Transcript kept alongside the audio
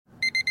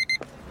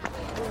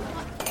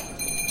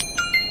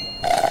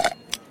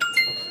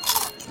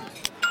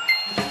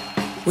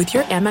With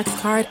your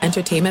Amex card,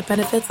 entertainment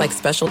benefits like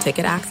special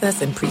ticket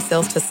access and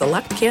pre-sales to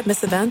select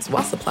can't-miss events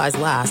while supplies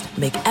last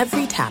make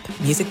every tap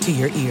music to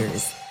your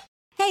ears.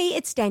 Hey,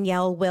 it's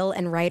Danielle, Will,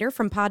 and Ryder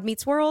from Pod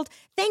Meets World.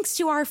 Thanks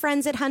to our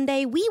friends at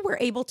Hyundai, we were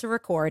able to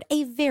record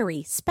a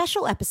very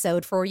special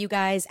episode for you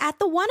guys at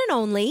the one and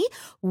only,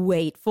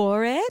 wait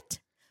for it,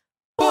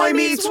 Boy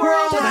Meets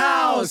World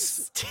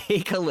House!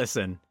 Take a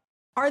listen.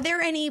 Are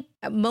there any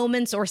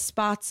moments or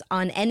spots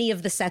on any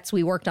of the sets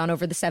we worked on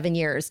over the 7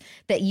 years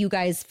that you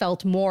guys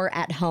felt more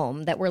at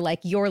home, that were like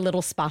your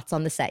little spots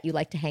on the set you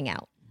like to hang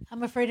out?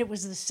 I'm afraid it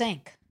was the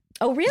sink.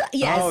 Oh, really?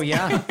 Yes. Oh,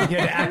 yeah. You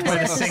had to act by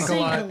the sink a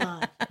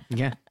lot.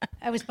 Yeah.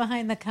 I was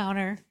behind the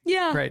counter.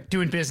 Yeah. Right.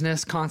 Doing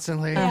business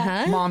constantly.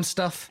 Uh-huh. Mom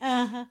stuff.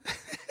 Uh-huh.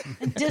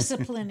 And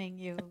disciplining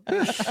you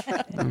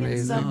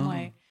in some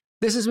way.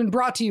 This has been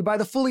brought to you by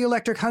the fully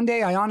electric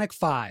Hyundai Ioniq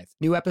 5.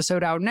 New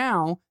episode out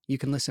now. You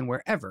can listen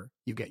wherever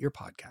you get your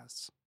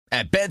podcasts.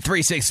 At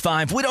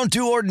Bet365, we don't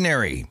do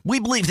ordinary.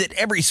 We believe that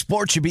every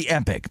sport should be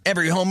epic.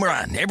 Every home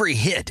run, every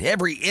hit,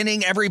 every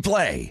inning, every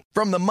play.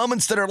 From the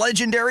moments that are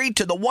legendary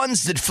to the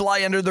ones that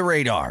fly under the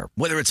radar.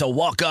 Whether it's a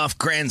walk-off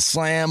grand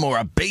slam or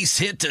a base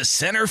hit to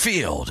center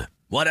field.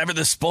 Whatever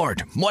the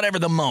sport, whatever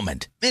the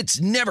moment.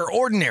 It's never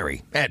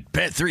ordinary at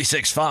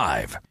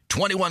Bet365.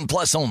 21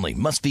 plus only.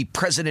 Must be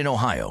present in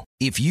Ohio.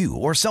 If you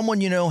or someone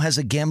you know has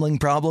a gambling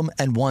problem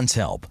and wants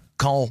help,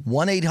 call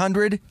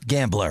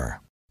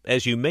 1-800-GAMBLER.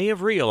 As you may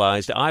have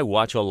realized, I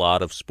watch a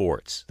lot of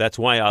sports. That's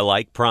why I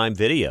like Prime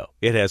Video.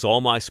 It has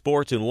all my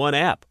sports in one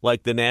app,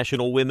 like the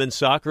National Women's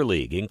Soccer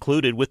League,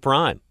 included with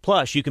Prime.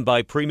 Plus, you can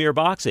buy Premier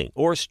Boxing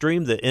or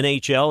stream the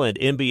NHL and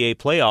NBA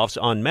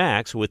playoffs on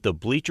Max with the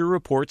Bleacher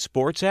Report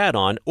Sports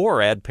add-on,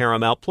 or add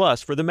Paramount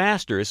Plus for the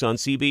Masters on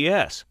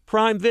CBS.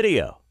 Prime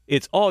Video.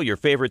 It's all your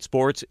favorite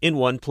sports in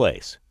one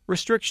place.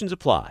 Restrictions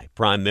apply.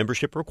 Prime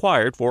membership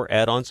required for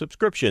add-on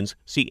subscriptions.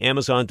 See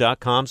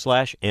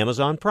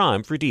Amazon.com/Amazon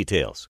Prime for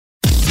details.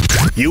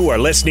 You are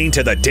listening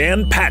to The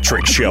Dan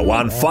Patrick Show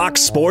on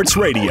Fox Sports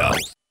Radio.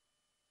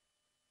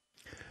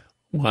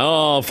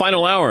 Well,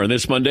 final hour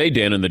this Monday,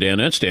 Dan and the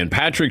Danettes, Dan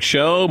Patrick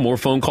Show. More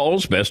phone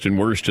calls, best and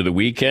worst of the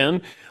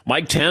weekend.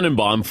 Mike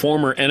Tannenbaum,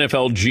 former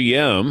NFL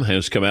GM,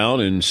 has come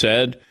out and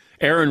said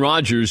Aaron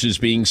Rodgers is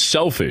being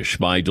selfish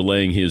by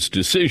delaying his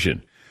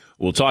decision.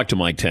 We'll talk to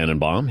Mike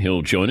Tannenbaum.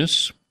 He'll join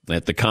us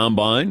at the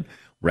Combine,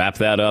 wrap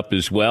that up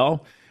as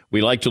well.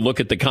 We like to look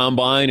at the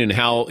Combine and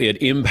how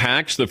it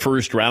impacts the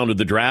first round of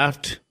the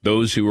draft,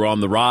 those who are on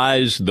the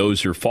rise,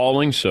 those who are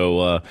falling.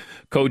 So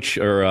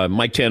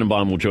Mike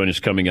Tannenbaum will join us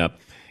coming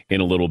up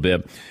in a little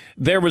bit.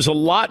 There was a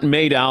lot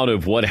made out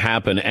of what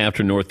happened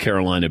after North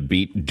Carolina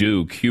beat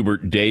Duke.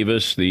 Hubert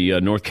Davis, the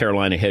North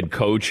Carolina head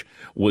coach,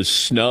 was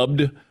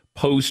snubbed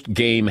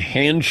post-game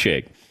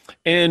handshake.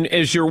 And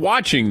as you're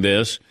watching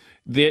this,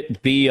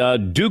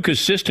 the Duke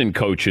assistant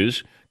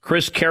coaches,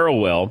 Chris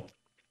Carrawell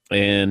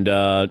and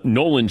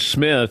Nolan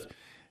Smith,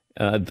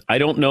 I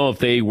don't know if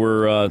they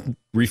were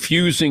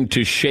refusing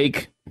to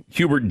shake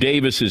Hubert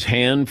Davis's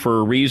hand for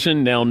a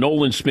reason. Now,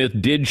 Nolan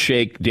Smith did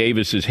shake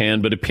Davis's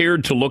hand, but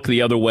appeared to look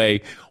the other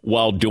way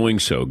while doing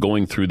so,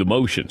 going through the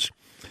motions.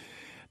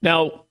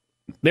 Now,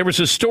 there was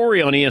a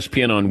story on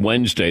ESPN on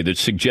Wednesday that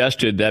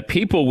suggested that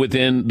people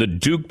within the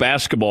Duke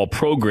basketball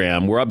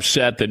program were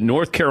upset that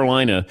North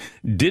Carolina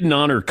didn't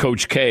honor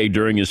Coach K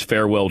during his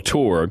farewell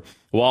tour,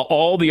 while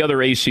all the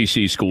other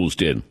ACC schools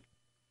did.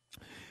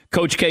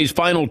 Coach K's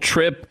final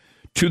trip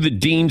to the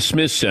Dean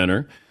Smith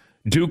Center,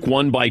 Duke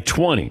won by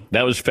 20.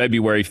 That was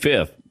February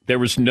 5th. There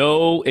was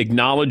no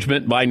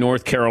acknowledgement by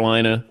North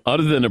Carolina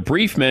other than a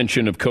brief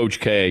mention of Coach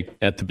K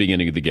at the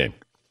beginning of the game.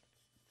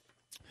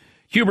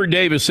 Hubert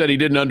Davis said he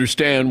didn't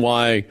understand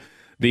why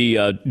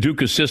the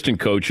Duke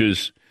assistant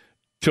coaches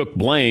took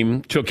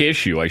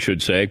issue, I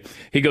should say.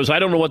 He goes, I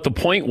don't know what the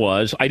point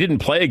was. I didn't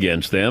play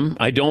against them.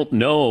 I don't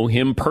know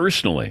him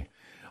personally.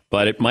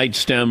 But it might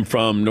stem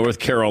from North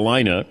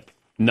Carolina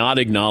not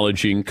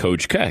acknowledging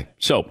Coach K.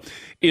 So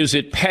is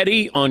it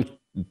petty on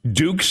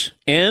Duke's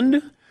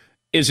end?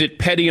 Is it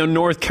petty on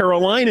North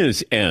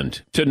Carolina's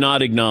end to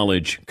not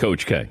acknowledge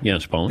Coach K?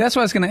 Yes, Paul. That's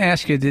what I was going to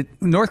ask you. Did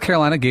North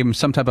Carolina gave him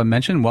some type of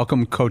mention,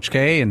 welcome Coach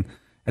K, and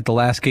at the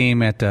last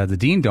game at the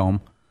Dean Dome,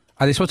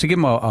 are they supposed to give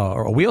him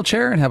a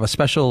wheelchair and have a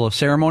special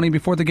ceremony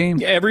before the game?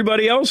 Yeah,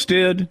 everybody else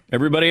did.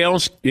 Everybody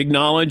else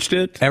acknowledged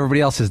it.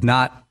 Everybody else is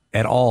not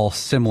at all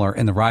similar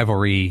in the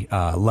rivalry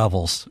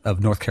levels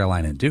of North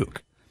Carolina and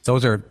Duke.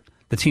 Those are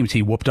the teams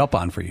he whooped up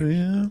on for you.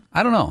 Yeah.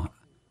 I don't know.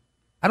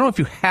 I don't know if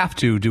you have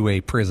to do a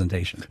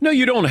presentation. No,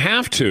 you don't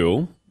have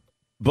to.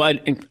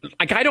 But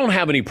I don't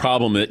have any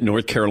problem that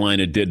North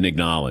Carolina didn't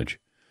acknowledge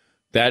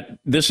that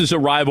this is a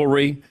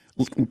rivalry.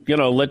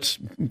 Let's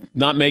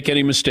not make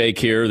any mistake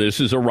here. This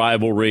is a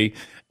rivalry.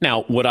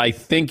 Now, would I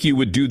think you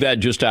would do that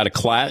just out of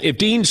class? If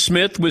Dean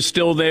Smith was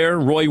still there,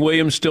 Roy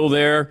Williams still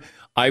there,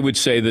 I would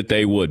say that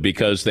they would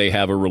because they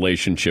have a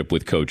relationship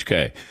with Coach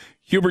K.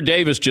 Hubert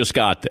Davis just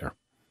got there.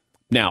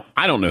 Now,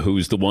 I don't know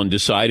who's the one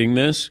deciding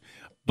this,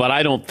 but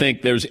I don't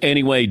think there's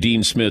any way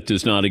Dean Smith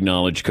does not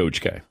acknowledge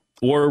Coach K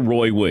or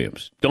Roy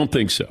Williams. Don't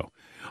think so.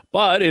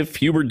 But if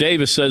Hubert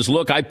Davis says,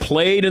 look, I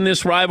played in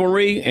this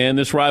rivalry and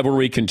this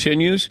rivalry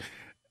continues,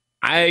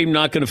 I'm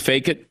not going to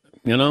fake it,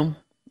 you know?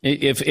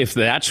 If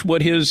that's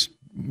what his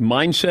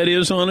mindset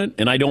is on it,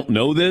 and I don't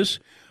know this,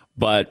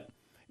 but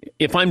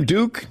if I'm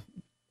Duke,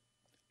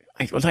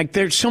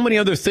 there's so many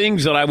other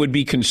things that I would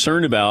be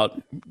concerned about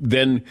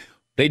than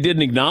they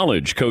didn't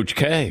acknowledge Coach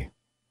K.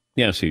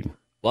 Yes, Eden.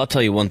 Well, I'll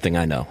tell you one thing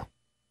I know.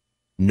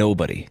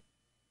 Nobody,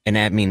 and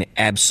I mean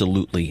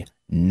absolutely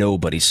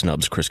nobody,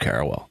 snubs Chris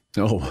Carrawell.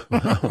 Oh,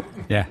 wow.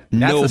 Yeah.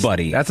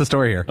 Nobody. That's the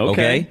story here.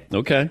 Okay.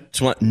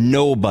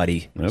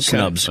 Nobody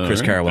snubs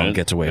Chris Carrawell and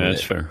gets away with it.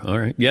 That's fair. All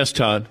right. Yes,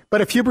 Todd.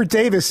 But if Hubert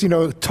Davis,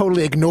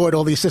 totally ignored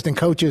all the assistant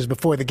coaches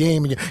before the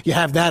game, you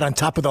have that on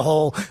top of the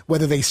whole,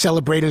 whether they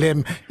celebrated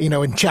him,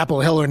 in Chapel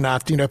Hill or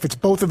not. If it's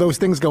both of those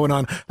things going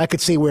on, I could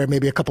see where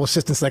maybe a couple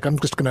assistants I'm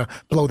just going to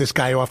blow this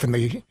guy off in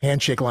the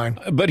handshake line.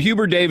 But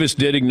Hubert Davis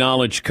did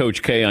acknowledge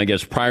Coach K, I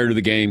guess, prior to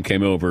the game,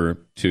 came over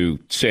to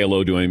say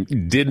hello to him,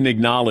 didn't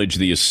acknowledge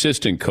the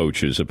assistant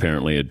coaches,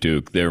 apparently, at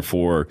Duke.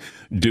 Therefore,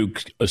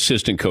 Duke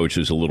assistant coach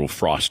is a little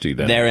frosty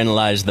then. Therein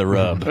lies the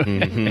rub.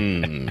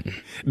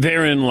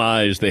 Therein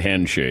lies the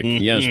handshake.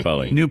 Yes,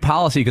 Polly. New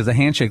policy, because the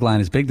handshake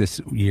line is big this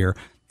year.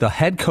 The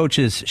head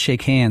coaches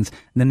shake hands,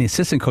 and then the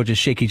assistant coaches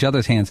shake each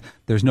other's hands.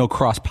 There's no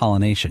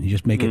cross-pollination. You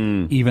just make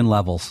it even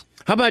levels.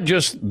 How about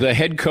just the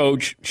head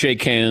coach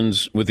shake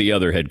hands with the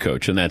other head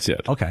coach, and that's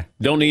it? Okay.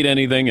 Don't need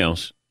anything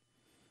else.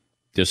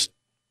 Just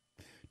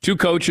two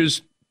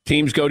coaches,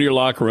 teams go to your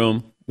locker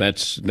room.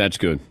 That's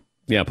good.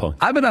 Yeah, Paul.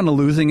 I've been on the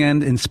losing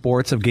end in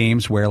sports of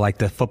games where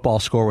the football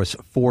score was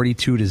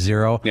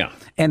 42-0. Yeah.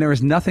 And there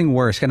was nothing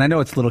worse. And I know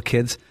it's little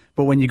kids,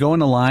 but when you go in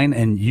the line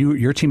and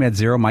your team had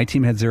 0, my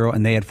team had 0,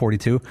 and they had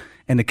 42,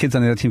 and the kids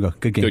on the other team go,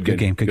 good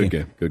game. Good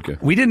game.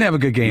 We didn't have a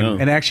good game, No.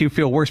 and actually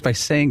feel worse by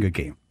saying good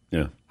game.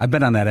 Yeah. I've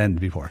been on that end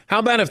before. How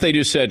about if they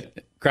just said,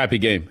 crappy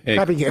game. Hey,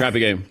 crappy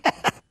game.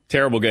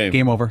 Terrible game.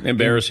 Game over.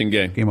 Embarrassing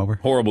game. Game over.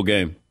 Horrible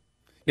game.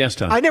 Yes,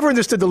 Tom. I never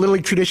understood the Little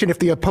League tradition if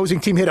the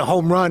opposing team hit a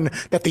home run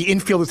that the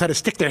infielders had to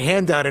stick their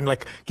hand out and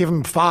give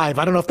them 5.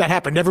 I don't know if that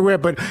happened everywhere,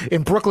 but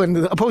in Brooklyn,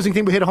 the opposing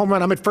team would hit a home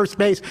run. I'm at first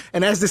base,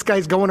 and as this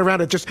guy's going around,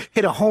 it just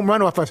hit a home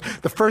run off us.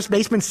 The first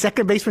baseman,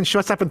 second baseman,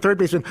 shortstop, and third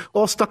baseman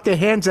all stuck their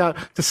hands out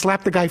to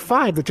slap the guy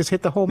 5 that just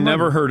hit the home run.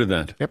 Never heard of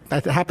that. Yep,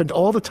 that happened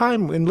all the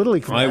time in Little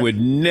League. I would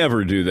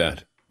never do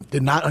that.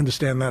 Did not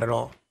understand that at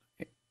all.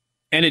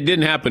 And it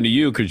didn't happen to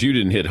you because you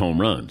didn't hit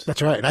home runs.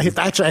 That's right. I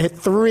hit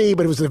 3,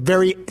 but it was the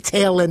very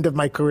tail end of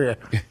my career.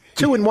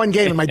 2 in one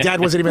game, and my dad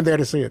wasn't even there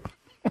to see it.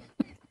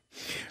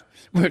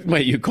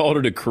 Wait, you called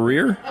it a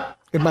career?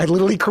 In my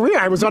Little League career,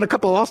 I was on a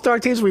couple of All-Star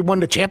teams. We won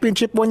the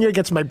championship one year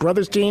against my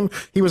brother's team.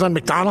 He was on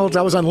McDonald's.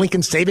 I was on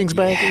Lincoln Savings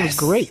Bank. It was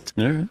great.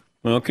 All right.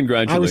 Well,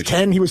 congratulations. I was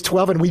 10. He was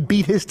 12, and we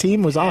beat his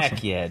team. It was awesome.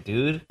 Heck yeah,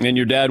 dude. And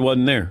your dad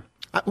wasn't there?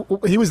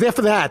 He was there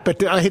for that,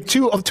 but I hit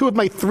two of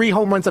my 3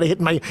 home runs that I hit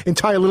in my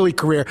entire Little League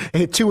career. I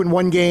hit 2 in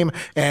one game,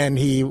 and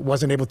he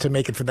wasn't able to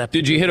make it for that.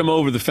 Did you hit him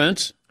over the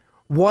fence?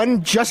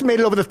 One just made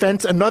it over the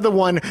fence. Another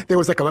one, there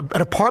was an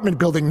apartment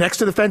building next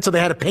to the fence, so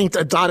they had to paint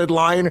a dotted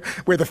line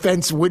where the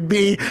fence would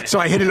be. So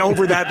I hit it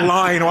over that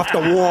line off the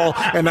wall,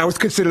 and that was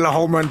considered a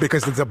home run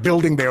because there's a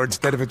building there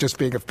instead of it just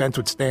being a fence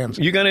with stands.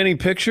 You got any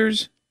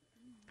pictures?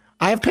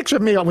 I have a picture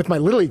of me with my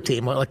Little League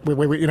team,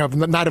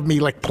 not of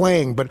me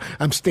playing, but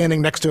I'm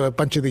standing next to a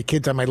bunch of the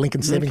kids on my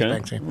Lincoln Savings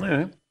Bank team. All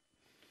right.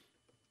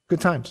 Good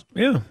times.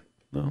 Yeah.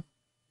 Well.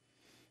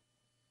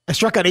 I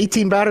struck out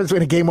 18 batters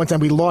in a game one time.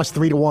 We lost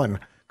 3-1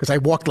 because I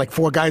walked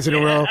 4 guys in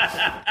a row,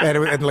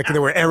 and there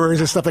were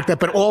errors and stuff like that.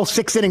 But all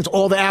 6 innings,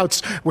 all the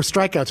outs were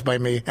strikeouts by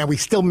me, and we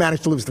still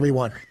managed to lose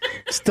 3-1.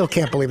 Still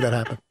can't believe that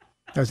happened.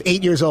 I was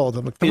 8 years old.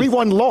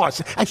 3-1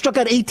 loss. I struck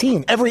out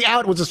 18. Every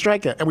out was a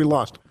strikeout, and we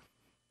lost.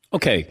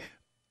 Okay.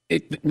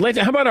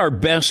 How about our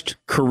best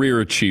career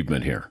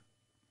achievement here,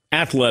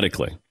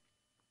 athletically?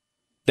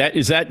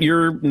 Is that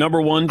your number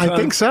one time? I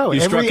think so.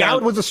 Every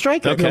out was a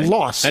strikeout. Okay. And a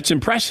loss. That's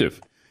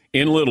impressive.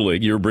 In Little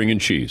League, you're bringing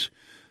cheese.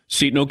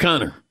 Seton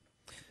O'Connor.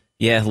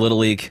 Yeah, Little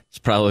League is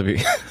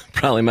probably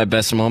my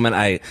best moment.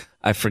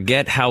 I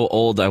forget how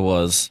old I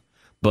was,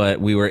 but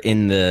we were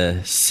in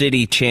the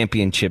city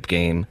championship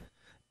game,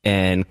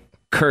 and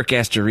Kirk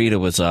Astorita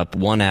was up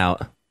 1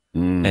 out,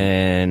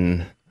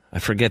 and I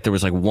forget there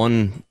was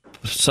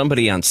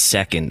somebody on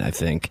second, I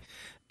think,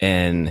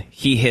 and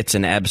he hits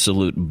an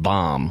absolute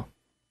bomb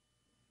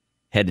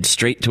headed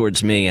straight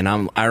towards me,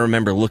 and I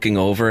remember looking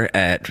over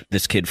at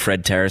this kid,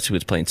 Fred Terrace, who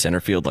was playing center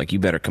field, you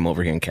better come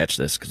over here and catch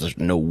this, because there's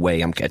no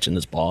way I'm catching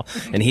this ball.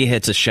 And he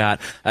hits a shot.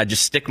 I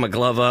just stick my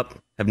glove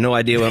up, have no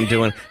idea what I'm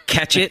doing,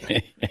 catch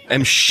it.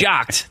 I'm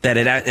shocked that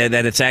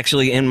it's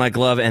actually in my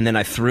glove, and then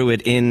I threw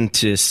it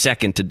into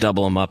second to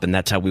double him up, and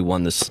that's how we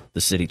won the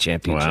city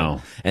championship.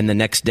 Wow. And the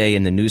next day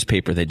in the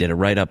newspaper, they did a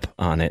write-up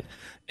on it,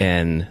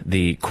 and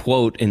the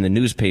quote in the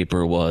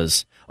newspaper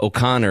was,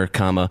 O'Connor,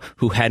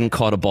 who hadn't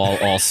caught a ball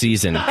all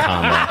season,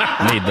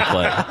 made the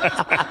play.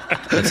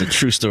 That's a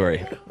true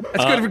story.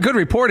 That's good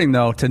reporting,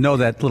 though, to know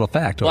that little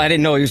fact. Well, I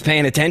didn't know he was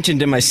paying attention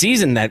to my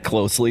season that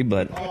closely,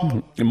 but...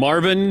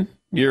 Marvin,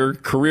 your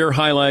career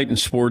highlight in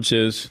sports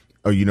is?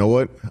 oh, you know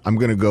what? I'm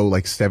going to go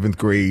like 7th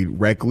grade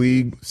rec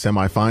league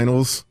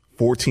semifinals,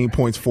 14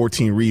 points,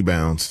 14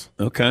 rebounds.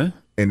 Okay.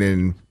 And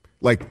then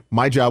like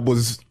my job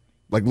was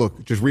like,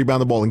 look, just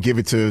rebound the ball and give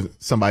it to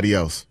somebody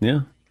else.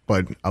 Yeah.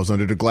 But I was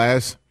under the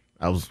glass.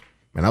 I was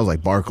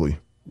like Barkley.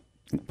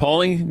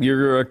 Paulie,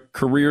 your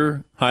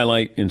career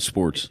highlight in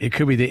sports? It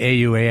could be the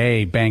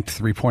AUAA banked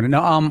 3-pointer.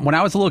 No, when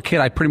I was a little kid,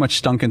 I pretty much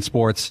stunk in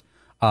sports.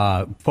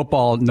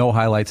 Football, no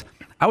highlights.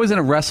 I was in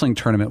a wrestling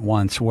tournament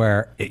once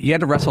where you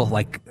had to wrestle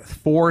like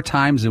 4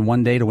 times in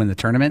one day to win the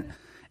tournament.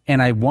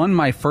 And I won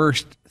my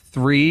first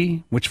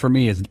 3, which for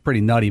me is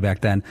pretty nutty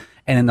back then.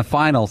 And in the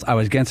finals, I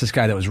was against this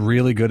guy that was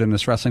really good in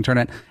this wrestling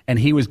tournament, and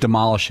he was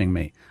demolishing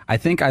me. I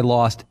think I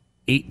lost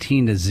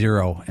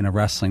 18-0 in a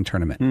wrestling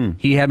tournament.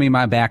 He had me in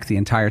my back the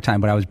entire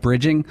time, but I was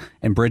bridging,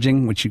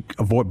 which you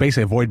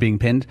basically avoid being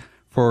pinned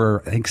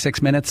for, I think,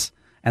 6 minutes.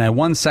 And I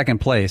won second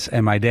place,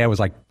 and my dad was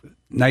like,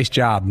 nice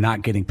job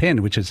not getting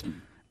pinned,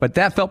 but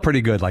that felt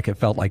pretty good. Like it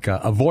felt like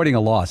avoiding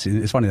a loss.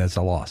 It's funny that's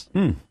a loss.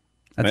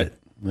 That's it.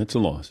 That's a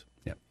loss.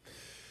 Yeah.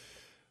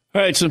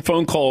 All right, some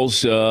phone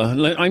calls.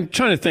 I'm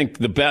trying to think.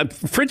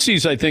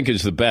 Fritzy's, I think,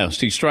 is the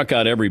best. He struck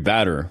out every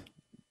batter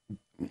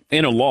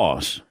in a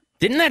loss.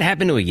 Didn't that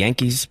happen to a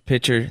Yankees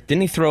pitcher?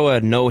 Didn't he throw a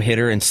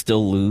no-hitter and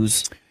still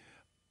lose?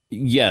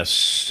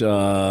 Yes.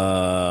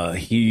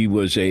 He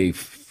was a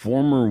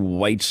former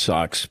White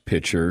Sox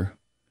pitcher,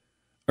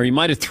 or he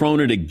might have thrown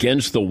it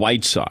against the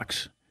White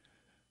Sox.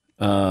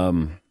 There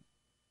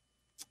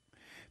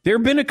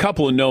have been a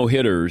couple of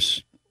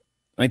no-hitters.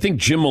 I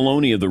think Jim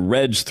Maloney of the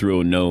Reds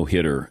threw a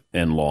no-hitter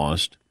and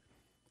lost.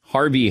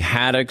 Harvey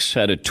Haddix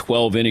had a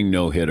 12-inning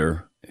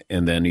no-hitter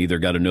and then either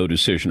got a no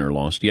decision or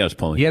lost. Yes,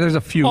 Paulie. Yeah, there's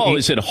a few. Oh,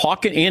 is it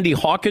Andy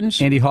Hawkins?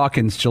 Andy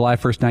Hawkins, July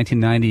 1st,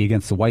 1990,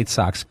 against the White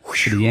Sox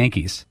for the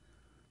Yankees.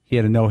 He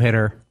had a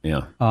no-hitter.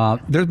 Yeah.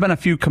 There's been a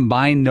few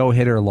combined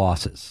no-hitter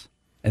losses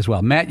as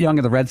well. Matt Young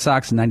of the Red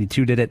Sox in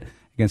 92 did it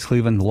against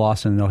Cleveland, the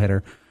loss in a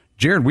no-hitter.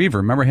 Jared Weaver,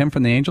 remember him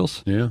from the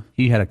Angels? Yeah.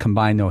 He had a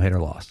combined no-hitter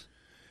loss.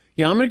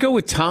 Yeah, I'm going to go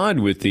with Todd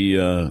with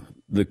the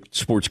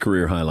sports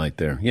career highlight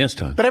there. Yes,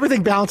 Todd. But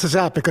everything balances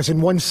out because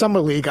in one summer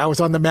league, I was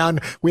on the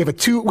mound. We have a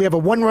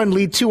 1-run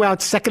lead, 2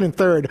 outs, second and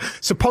third.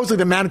 Supposedly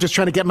the manager's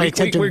trying to get my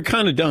attention. We're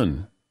kind of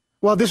done.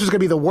 Well, this was going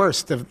to be the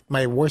worst of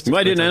my worst.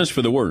 I didn't ask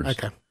for the worst.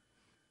 Okay.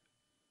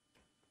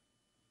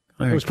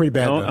 Right. It was pretty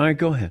bad. All right,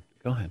 go ahead.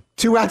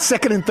 2 outs,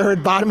 second and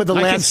third, bottom of the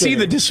last inning. I can see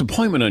the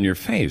disappointment on your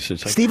face.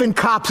 It's like, Stephen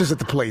Copps is at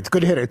the plate.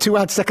 Good hitter. 2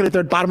 outs, second and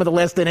third, bottom of the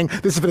last inning.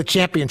 This is for the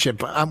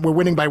championship. We're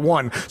winning by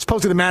 1.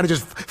 Supposedly the manager's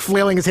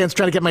flailing his hands,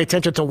 trying to get my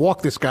attention to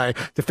walk this guy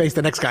to face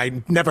the next guy.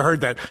 Never heard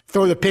that.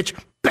 Throw the pitch,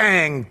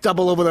 bang,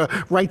 double over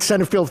the right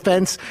center field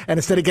fence. And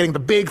instead of getting the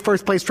big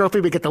first place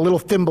trophy, we get the little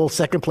thimble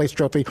second place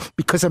trophy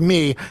because of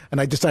me. And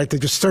I decided to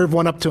just serve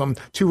one up to him.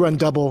 2-run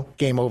double,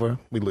 game over.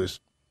 We lose.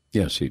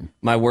 Yes, Eden.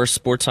 My worst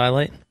sports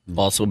highlight,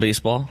 also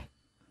baseball.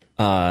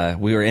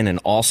 We were in an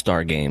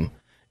all-star game,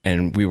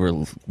 and we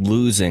were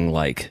losing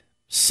like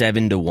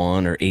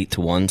 7-1 or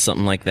 8-1,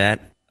 something like that,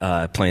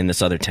 playing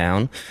this other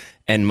town.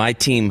 And my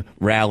team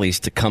rallies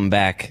to come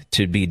back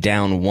to be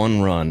down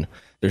 1 run.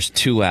 There's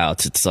 2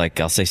 outs. It's like,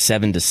 I'll say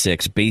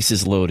 7-6,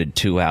 bases loaded,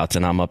 2 outs,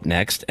 and I'm up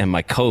next. And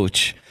my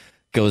coach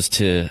goes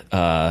to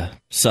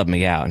sub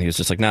me out, and he was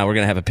just like, no, we're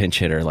going to have a pinch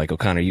hitter. Like,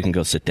 O'Connor, you can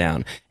go sit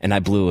down. And I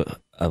blew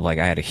I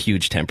had a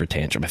huge temper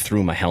tantrum. I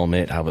threw my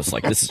helmet. I was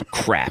like, this is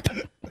crap,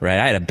 right?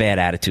 I had a bad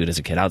attitude as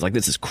a kid. I was like,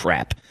 this is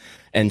crap.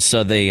 And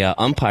so the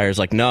umpire's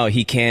like, no,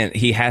 he can't.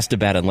 He has to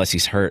bat unless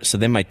he's hurt. So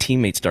then my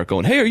teammates start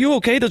going, hey, are you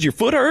okay? Does your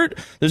foot hurt?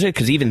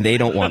 Because even they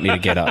don't want me to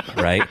get up,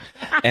 right?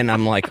 And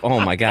I'm like,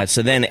 oh, my God.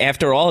 So then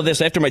after all of this,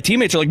 after my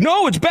teammates are like,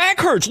 no, his back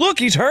hurts. Look,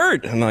 he's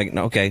hurt. I'm like,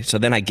 okay. So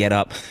then I get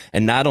up,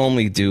 and not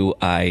only do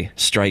I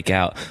strike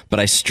out, but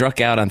I struck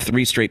out on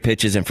 3 straight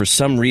pitches and for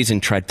some reason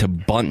tried to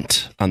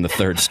bunt on the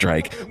 3rd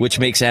strike, which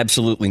makes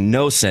absolutely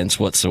no sense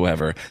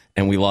whatsoever.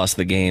 And we lost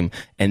the game.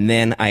 And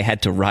then I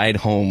had to ride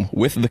home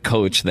with the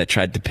coach that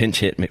tried to pinch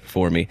hit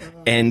for me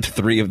and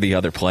 3 of the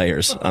other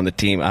players on the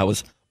team. I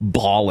was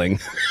bawling.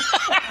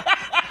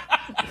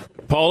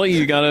 Paulie,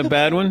 you got a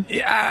bad one?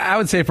 Yeah, I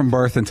would say from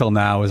birth until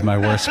now is my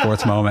worst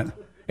sports moment.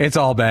 It's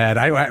all bad.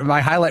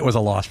 My highlight was a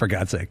loss, for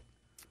God's sake.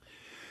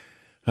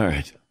 All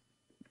right.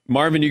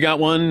 Marvin, you got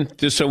one,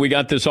 just so we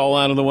got this all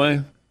out of the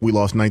way? We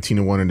lost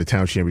 19-1 in the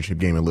town championship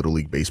game in Little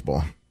League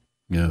Baseball.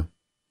 Yeah.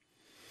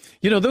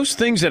 You know, those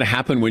things that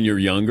happen when you're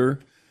younger,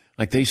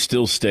 like they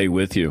still stay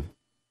with you.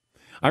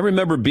 I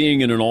remember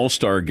being in an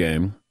all-star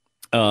game,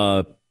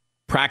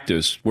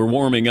 practice, we're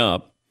warming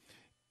up,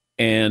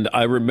 and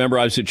I remember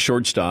I was at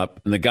shortstop,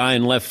 and the guy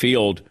in left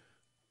field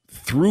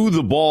threw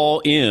the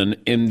ball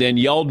in and then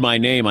yelled my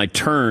name. I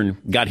turned,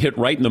 got hit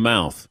right in the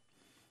mouth.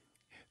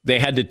 They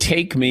had to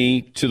take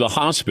me to the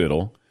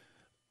hospital.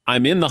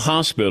 I'm in the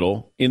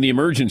hospital, in the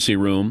emergency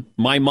room.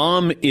 My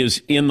mom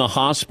is in the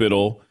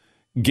hospital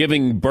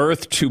giving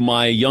birth to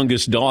my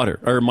youngest daughter,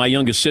 or my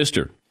youngest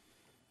sister.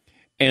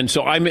 And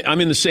so I'm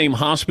in the same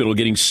hospital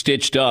getting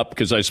stitched up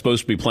because I was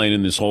supposed to be playing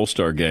in this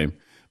All-Star game.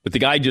 But the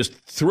guy just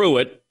threw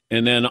it,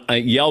 and then I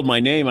yelled my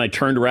name. I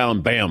turned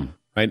around, bam,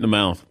 right in the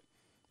mouth.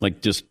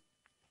 Like, just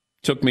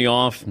took me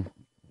off.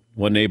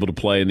 Wasn't able to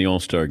play in the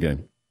All-Star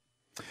game.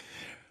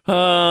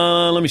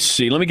 Let me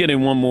see. Let me get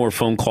in one more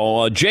phone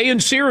call. Jay in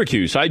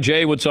Syracuse. Hi,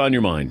 Jay. What's on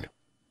your mind?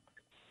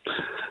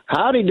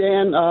 Howdy,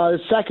 Dan.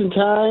 Second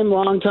time,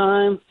 long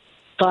time,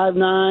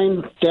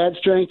 5'9", dad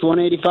strength,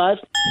 185.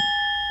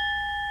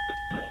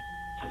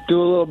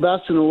 Do a little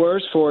best and the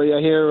worst for you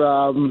here.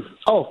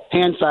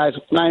 Hand size,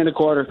 9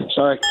 1/4.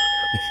 Sorry.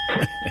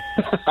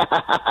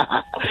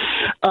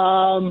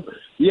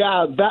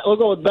 We'll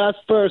go with best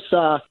first.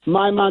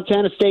 My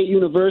Montana State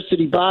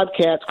University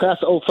Bobcats, class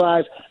of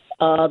 05,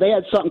 they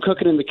had something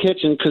cooking in the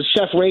kitchen because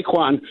Chef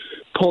Raekwon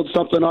pulled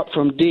something up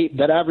from deep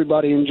that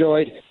everybody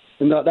enjoyed.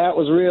 And that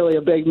was really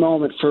a big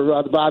moment for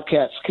the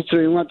Bobcats,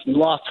 considering we went and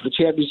lost the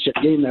championship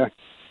game there.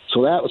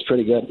 So that was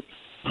pretty good.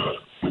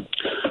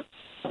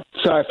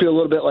 Sorry, I feel a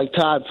little bit like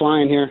Todd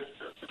flying here.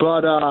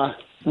 But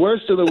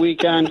worst of the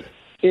weekend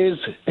is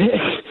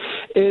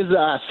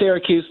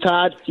Syracuse,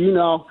 Todd. You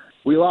know,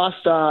 we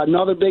lost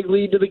another big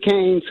lead to the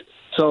Canes.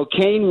 So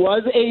Kane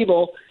was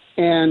able,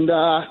 and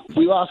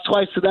we lost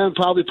twice to them,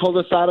 probably pulled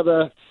us out of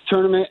the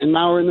tournament, and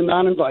now we're in the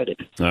non-invited.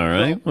 All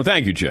right. Well,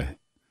 thank you, Jay.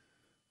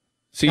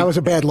 That was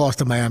a bad loss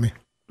to Miami.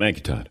 Thank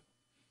you, Todd.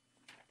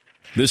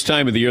 This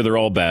time of the year, they're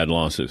all bad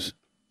losses.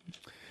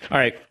 All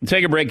right,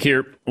 take a break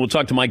here. We'll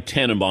talk to Mike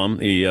Tannenbaum,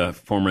 the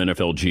former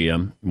NFL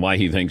GM, why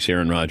he thinks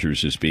Aaron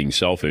Rodgers is being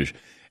selfish.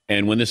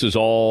 And when this is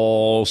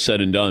all said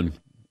and done,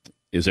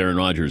 is Aaron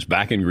Rodgers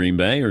back in Green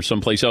Bay or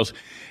someplace else?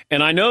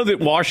 And I know that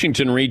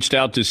Washington reached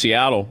out to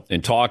Seattle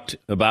and talked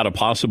about a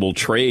possible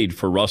trade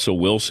for Russell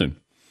Wilson.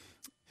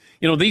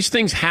 You know, these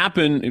things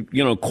happen,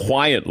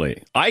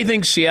 quietly. I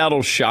think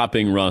Seattle's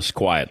shopping Russ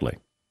quietly.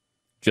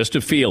 Just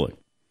a feeling.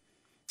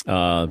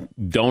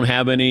 Don't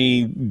have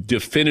any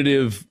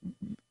definitive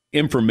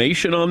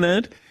information on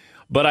that.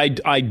 But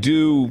I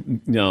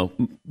do,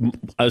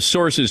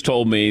 sources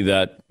told me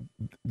that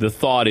the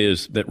thought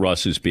is that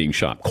Russ is being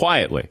shopped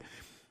quietly.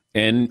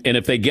 And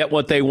if they get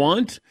what they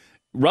want,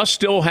 Russ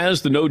still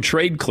has the no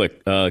trade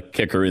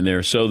kicker in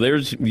there. So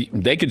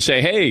they could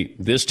say, hey,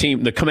 this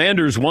team, the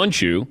Commanders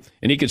want you.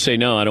 And he could say,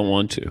 no, I don't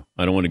want to.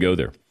 I don't want to go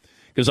there.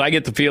 Because I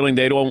get the feeling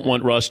they don't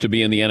want Russ to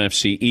be in the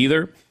NFC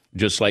either,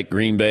 just like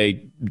Green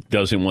Bay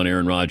doesn't want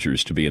Aaron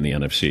Rodgers to be in the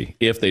NFC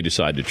if they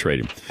decide to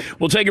trade him.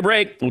 We'll take a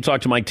break. We'll talk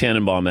to Mike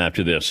Tannenbaum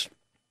after this.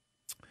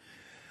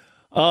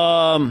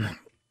 I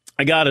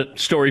got a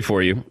story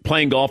for you.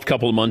 Playing golf a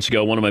couple of months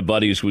ago, one of my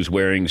buddies was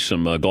wearing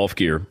some golf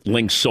gear,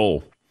 Link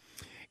Soul.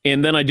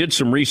 And then I did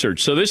some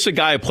research. So this is a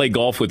guy I play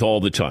golf with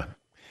all the time.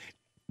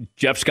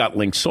 Jeff's got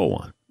Link Soul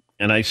on.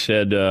 And I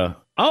said,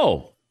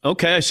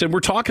 okay. I said, we're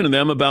talking to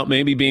them about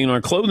maybe being our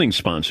clothing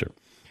sponsor.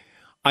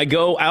 I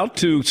go out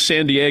to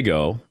San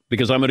Diego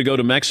because I'm going to go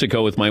to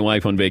Mexico with my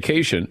wife on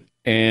vacation.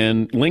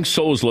 And Link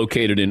Soul is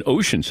located in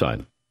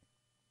Oceanside.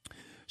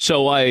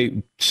 So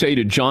I say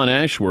to John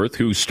Ashworth,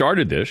 who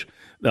started this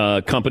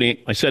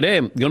company, I said, hey,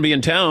 I'm going to be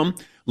in town.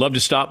 Love to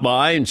stop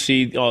by and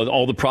see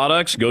all the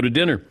products, go to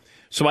dinner.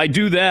 So I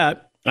do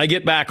that. I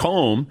get back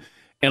home,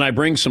 and I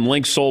bring some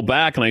Link Soul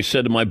back, and I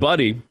said to my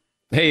buddy,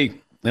 hey,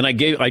 and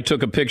I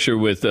took a picture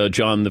with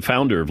John, the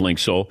founder of Link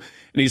Soul,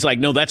 and he's like,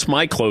 no, that's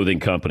my clothing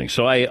company.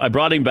 So I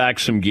brought him back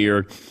some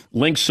gear.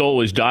 Link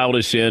Soul has dialed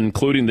us in,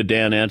 including the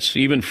Danettes,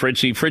 even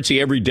Fritzy. Fritzy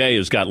every day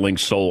has got Link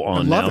Soul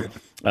on I love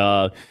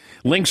it.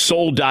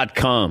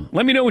 Linksoul.com.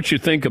 Let me know what you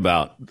think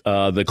about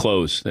the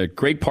clothes. A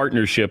great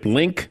partnership,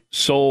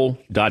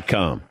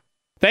 linksoul.com.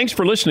 Thanks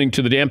for listening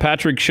to the Dan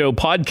Patrick Show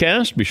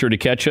podcast. Be sure to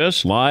catch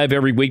us live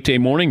every weekday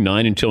morning,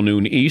 9 until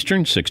noon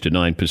Eastern, 6 to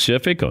 9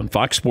 Pacific on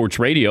Fox Sports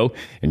Radio.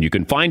 And you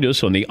can find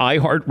us on the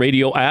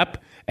iHeartRadio app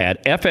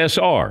at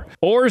FSR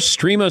or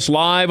stream us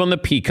live on the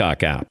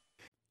Peacock app.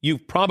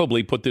 You've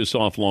probably put this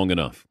off long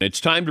enough. It's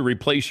time to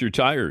replace your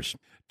tires.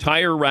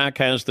 Tire Rack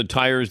has the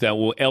tires that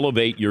will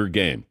elevate your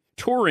game.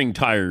 Touring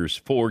tires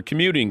for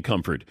commuting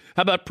comfort.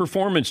 How about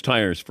performance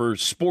tires for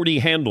sporty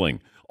handling?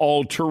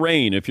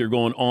 All-terrain if you're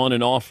going on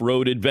and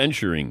off-road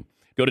adventuring.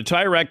 Go to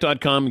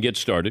TireRack.com and get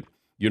started.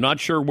 You're not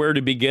sure where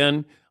to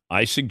begin?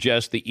 I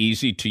suggest the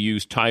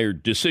easy-to-use tire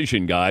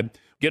decision guide.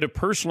 Get a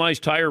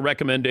personalized tire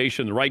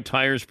recommendation, the right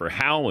tires for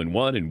how and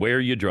what and where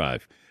you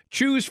drive.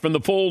 Choose from the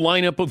full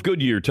lineup of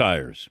Goodyear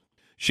tires.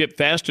 Ship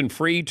fast and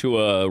free to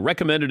a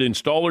recommended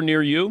installer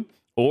near you,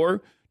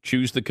 or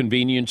choose the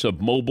convenience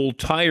of mobile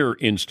tire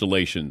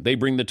installation. They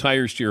bring the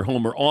tires to your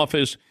home or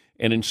office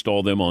and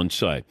install them on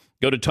site.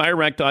 Go to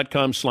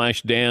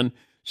TireRack.com/Dan.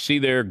 See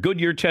their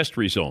Goodyear test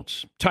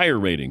results, tire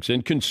ratings,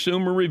 and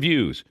consumer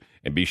reviews.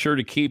 And be sure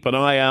to keep an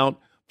eye out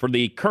for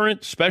the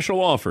current special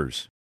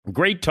offers.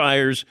 Great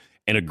tires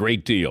and a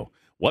great deal.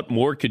 What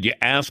more could you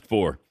ask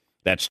for?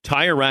 That's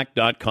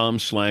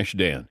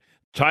TireRack.com/Dan.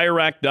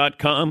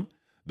 TireRack.com,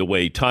 the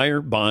way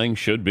tire buying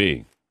should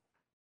be.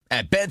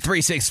 At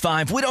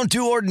Bet365, we don't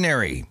do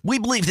ordinary. We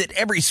believe that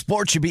every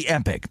sport should be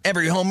epic.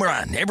 Every home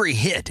run, every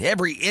hit,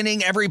 every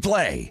inning, every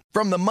play.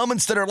 From the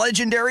moments that are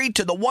legendary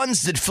to the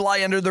ones that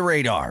fly under the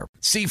radar.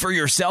 See for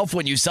yourself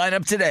when you sign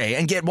up today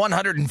and get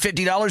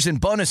 $150 in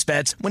bonus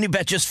bets when you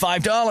bet just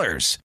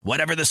 $5.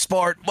 Whatever the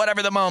sport,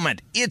 whatever the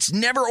moment, it's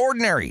never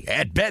ordinary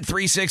at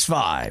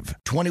Bet365.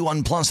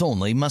 21 plus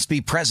only. Must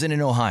be present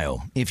in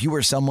Ohio. If you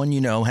or someone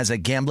you know has a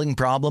gambling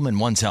problem and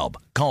wants help,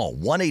 call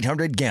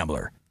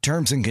 1-800-GAMBLER.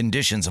 Terms and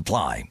conditions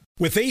apply.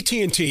 With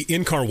AT&T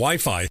in-car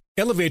Wi-Fi,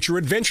 elevate your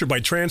adventure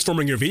by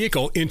transforming your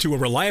vehicle into a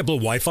reliable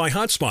Wi-Fi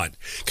hotspot.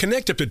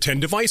 Connect up to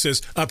 10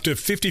 devices up to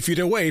 50 feet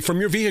away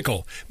from your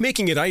vehicle,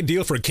 making it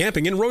ideal for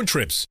camping and road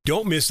trips.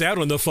 Don't miss out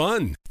on the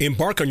fun.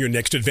 Embark on your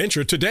next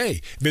adventure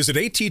today. Visit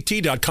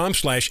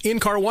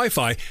att.com/in-car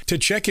Wi-Fi to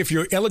check if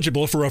you're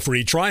eligible for a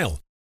free trial.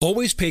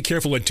 Always pay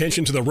careful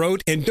attention to the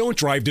road and don't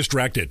drive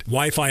distracted.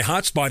 Wi-Fi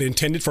hotspot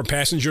intended for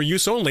passenger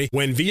use only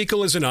when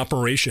vehicle is in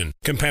operation.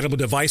 Compatible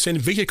device and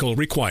vehicle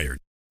required.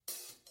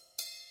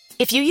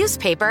 If you use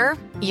paper,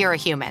 you're a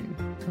human.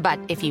 But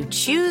if you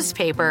choose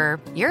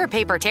paper, you're a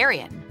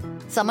papertarian.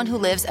 Someone who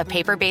lives a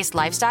paper-based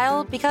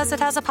lifestyle because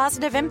it has a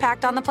positive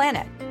impact on the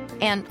planet.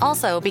 And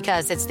also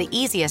because it's the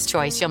easiest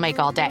choice you'll make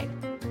all day.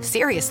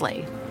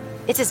 Seriously.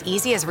 It's as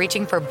easy as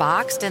reaching for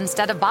boxed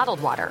instead of bottled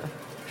water.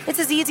 It's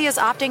as easy as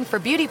opting for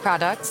beauty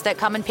products that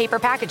come in paper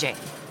packaging.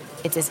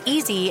 It's as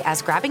easy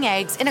as grabbing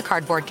eggs in a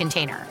cardboard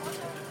container.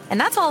 And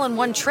that's all in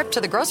one trip to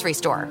the grocery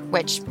store,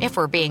 which, if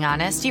we're being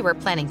honest, you were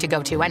planning to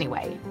go to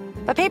anyway.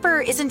 But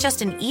paper isn't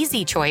just an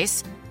easy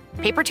choice.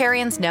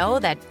 Papertarians know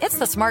that it's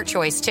the smart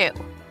choice, too.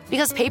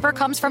 Because paper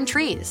comes from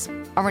trees,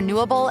 a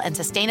renewable and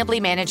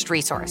sustainably managed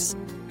resource.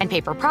 And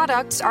paper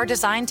products are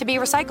designed to be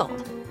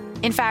recycled.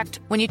 In fact,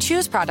 when you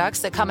choose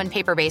products that come in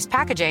paper-based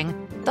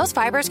packaging, those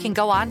fibers can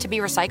go on to be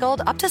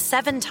recycled up to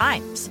 7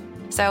 times.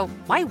 So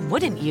why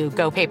wouldn't you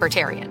go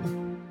papertarian?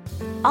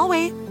 I'll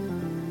wait.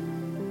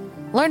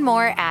 Learn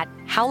more at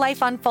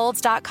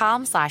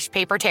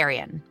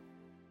howlifeunfolds.com/papertarian.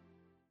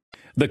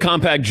 The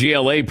compact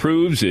GLA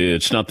proves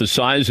it's not the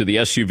size of the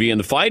SUV in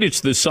the fight, it's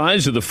the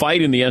size of the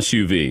fight in the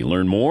SUV.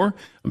 Learn more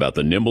about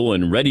the nimble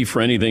and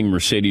ready-for-anything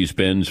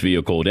Mercedes-Benz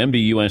vehicle at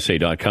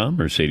MBUSA.com.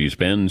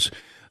 Mercedes-Benz,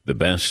 the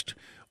best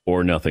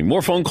or nothing.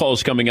 More phone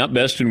calls coming up.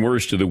 Best and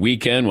worst of the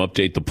weekend. We'll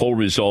update the poll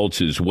results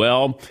as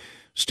well.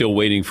 Still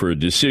waiting for a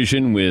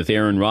decision with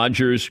Aaron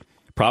Rodgers,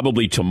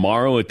 probably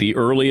tomorrow at the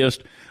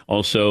earliest.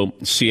 Also,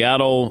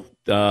 Seattle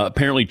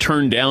apparently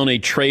turned down a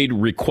trade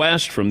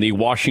request from the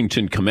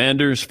Washington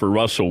Commanders for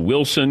Russell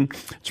Wilson.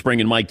 It's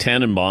bringing Mike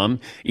Tannenbaum,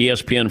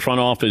 ESPN front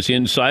office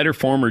insider,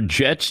 former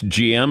Jets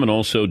GM, and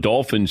also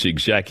Dolphins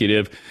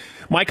executive.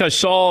 Mike, I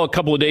saw a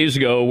couple of days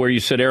ago where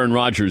you said Aaron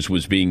Rodgers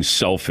was being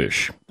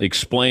selfish.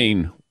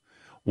 Explain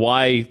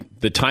why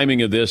the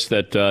timing of this,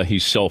 that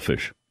he's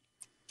selfish.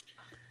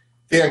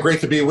 Yeah,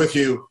 great to be with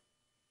you.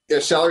 In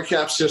a salary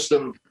cap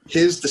system,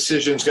 his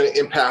decision is going to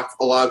impact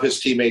a lot of his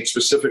teammates,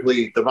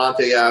 specifically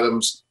Devontae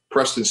Adams,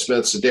 Preston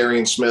Smith,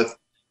 Zadarian Smith,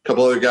 a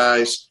couple other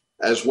guys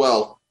as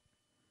well.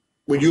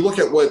 When you look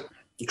at what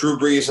Drew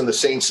Brees and the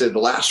Saints did the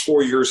last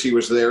 4 years he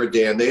was there,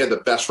 Dan, they had the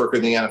best record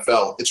in the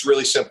NFL. It's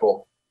really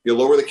simple. You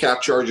lower the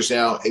cap charges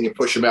now and you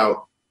push him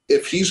out.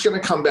 If he's going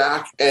to come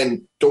back,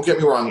 and don't get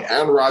me wrong,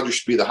 Aaron Rodgers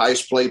should be the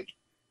highest paid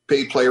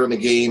player in the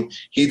game.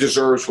 He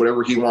deserves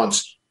whatever he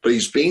wants. But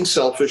he's being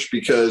selfish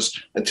because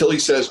until he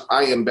says,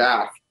 I am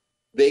back,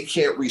 they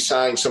can't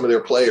re-sign some of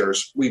their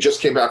players. We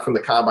just came back from the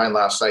Combine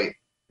last night.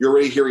 You're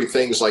already hearing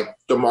things like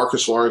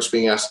DeMarcus Lawrence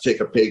being asked to take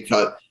a pay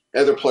cut,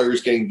 other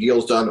players getting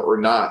deals done or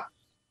not.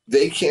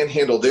 They can't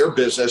handle their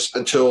business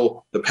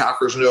until the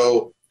Packers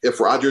know if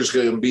Rodgers is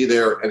going to be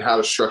there and how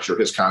to structure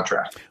his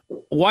contract.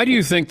 Why do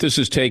you think this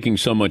is taking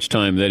so much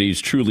time, that he's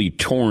truly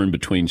torn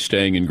between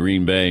staying in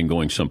Green Bay and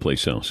going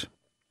someplace else?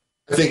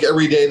 I think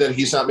every day that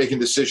he's not making a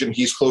decision,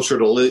 he's closer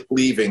to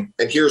leaving.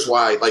 And here's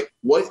why. Like,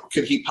 what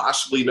could he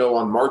possibly know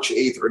on March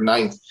 8th or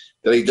 9th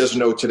that he doesn't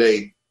know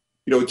today?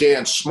 You know,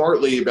 Dan,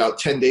 smartly about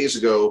 10 days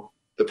ago,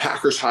 the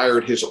Packers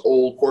hired his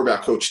old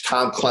quarterback coach,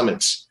 Tom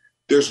Clements.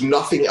 There's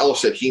nothing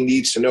else that he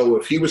needs to know.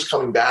 If he was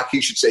coming back,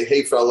 he should say,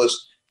 hey,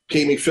 fellas,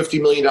 pay me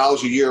 $50 million a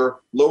year,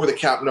 lower the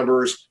cap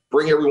numbers,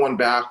 bring everyone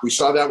back. We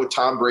saw that with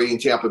Tom Brady in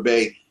Tampa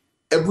Bay.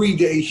 Every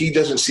day he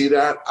doesn't see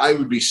that, I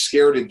would be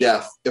scared to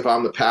death if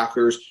I'm the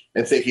Packers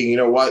and thinking, you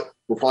know what,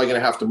 we're probably going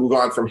to have to move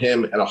on from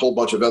him and a whole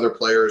bunch of other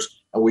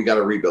players, and we got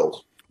to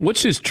rebuild.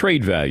 What's his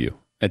trade value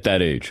at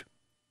that age?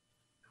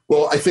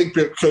 Well, I think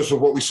because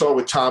of what we saw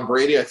with Tom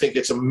Brady, I think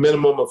it's a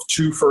minimum of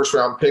 2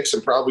 first-round picks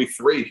and probably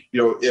 3.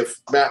 You know, if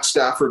Matt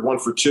Stafford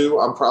went for 2,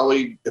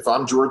 if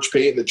I'm George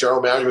Payton, the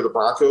general manager of the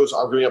Broncos,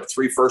 I'm giving up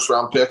 3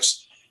 first-round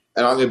picks,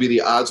 and I'm going to be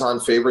the odds-on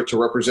favorite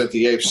to represent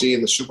the AFC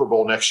in the Super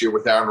Bowl next year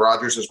with Aaron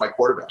Rodgers as my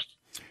quarterback.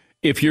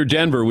 If you're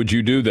Denver, would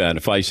you do that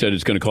if I said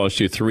it's going to cost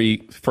you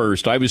 3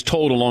 first? I was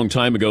told a long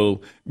time ago,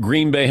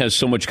 Green Bay has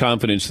so much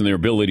confidence in their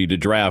ability to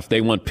draft.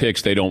 They want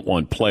picks. They don't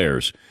want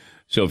players.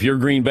 So if you're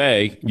Green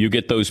Bay, you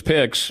get those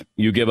picks,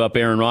 you give up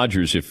Aaron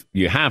Rodgers if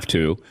you have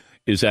to.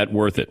 Is that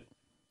worth it?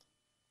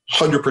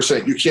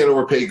 100%. You can't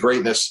overpay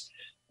greatness.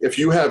 If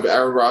you have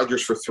Aaron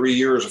Rodgers for 3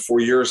 years or 4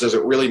 years, does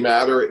it really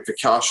matter if it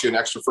costs you an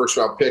extra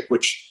first-round pick,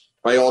 which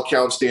by all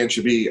accounts, Dan,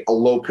 should be a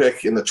low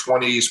pick in the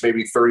 20s,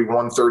 maybe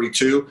 31,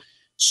 32.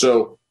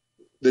 So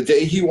the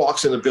day he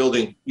walks in the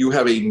building, you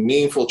have a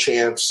meaningful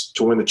chance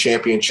to win the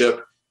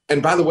championship.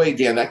 And by the way,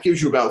 Dan, that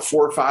gives you about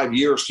 4 or 5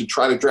 years to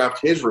try to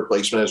draft his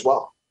replacement as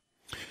well.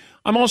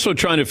 I'm also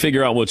trying to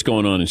figure out what's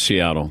going on in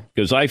Seattle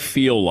because I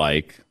feel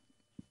like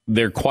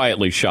they're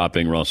quietly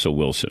shopping Russell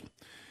Wilson.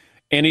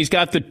 And he's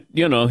got the,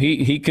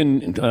 he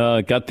can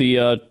got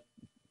the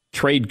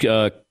trade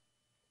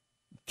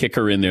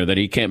kicker in there that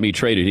he can't be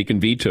traded. He can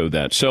veto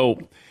that.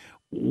 So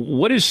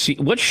what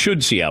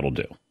should Seattle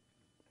do?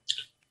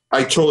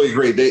 I totally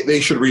agree. They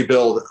should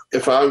rebuild.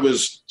 If I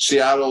was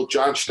Seattle,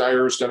 John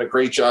Schneider's done a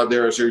great job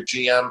there as their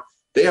GM.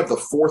 They have the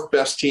 4th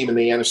best team in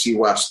the NFC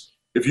West.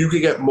 If you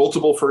could get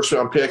multiple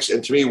first-round picks,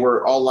 and to me, where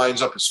it all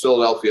lines up is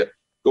Philadelphia,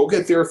 go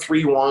get their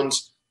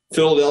 3-1s.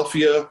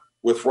 Philadelphia,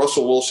 with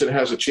Russell Wilson,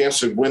 has a chance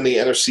to win the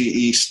NFC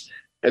East.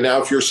 And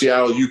now if you're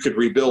Seattle, you could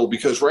rebuild.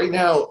 Because right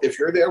now, if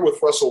you're there with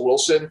Russell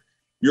Wilson,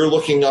 you're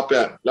looking up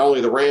at not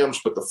only the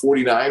Rams, but the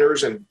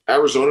 49ers, and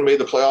Arizona made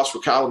the playoffs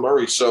with Kyler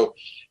Murray. So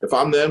if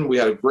I'm them, we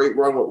had a great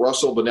run with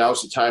Russell, but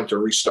now's the time to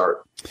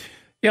restart.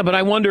 Yeah, but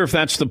I wonder if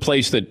that's the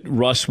place that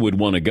Russ would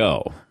want to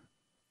go.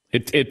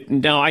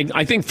 Now,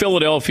 I think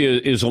Philadelphia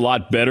is a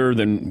lot better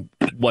than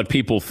what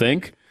people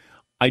think.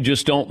 I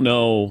just don't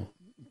know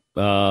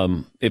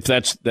if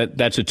that's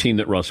a team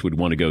that Russ would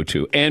want to go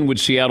to. And would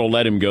Seattle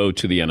let him go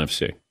to the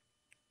NFC?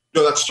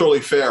 No, that's totally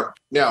fair.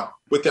 Now,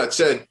 with that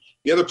said,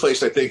 the other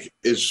place I think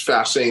is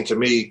fascinating to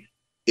me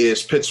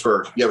is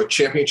Pittsburgh. You have a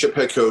championship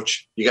head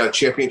coach. You got a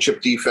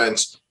championship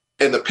defense.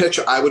 And the pitch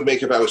I would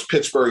make if I was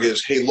Pittsburgh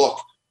is, hey,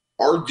 look,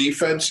 our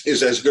defense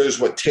is as good as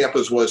what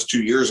Tampa's was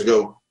 2 years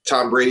ago.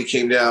 Tom Brady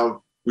came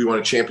down. We won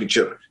a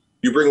championship.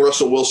 You bring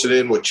Russell Wilson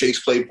in with Chase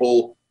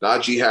Claypool,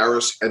 Najee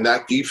Harris, and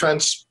that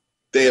defense,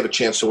 they have a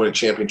chance to win a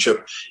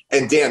championship.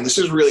 And, Dan, this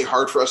is really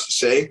hard for us to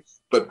say,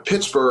 but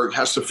Pittsburgh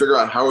has to figure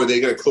out how are they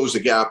going to close the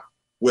gap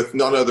with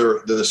none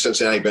other than the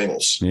Cincinnati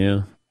Bengals.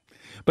 Yeah.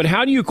 But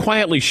how do you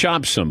quietly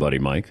shop somebody,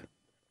 Mike?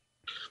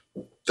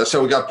 That's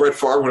how we got Brett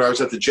Favre when I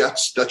was at the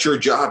Jets. That's your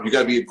job. You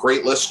got to be a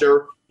great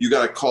listener. You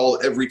got to call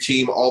every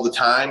team all the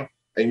time,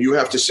 and you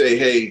have to say,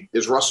 hey,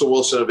 is Russell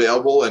Wilson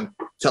available? And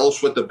tell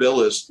us what the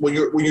bill is. When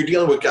you're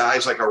dealing with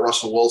guys like a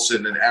Russell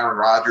Wilson and Aaron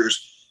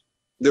Rodgers,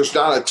 there's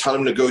not a ton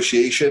of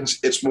negotiations.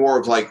 It's more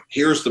of like,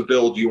 here's the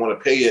bill. Do you want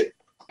to pay it?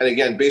 And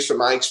again, based on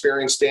my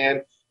experience,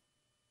 Dan,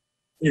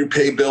 you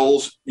pay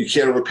bills. You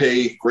can't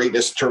overpay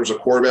greatness in terms of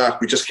quarterback.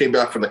 We just came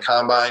back from the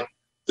combine.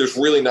 There's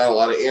really not a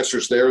lot of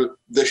answers there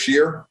this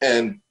year.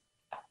 And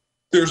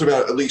there's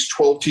about at least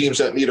 12 teams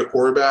that need a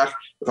quarterback.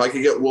 If I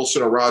could get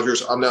Wilson or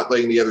Rodgers, I'm not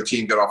letting the other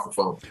team get off the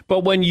phone.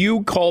 But when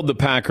you called the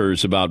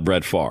Packers about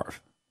Brett Favre,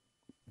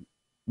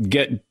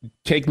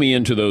 take me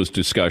into those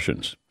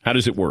discussions. How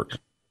does it work?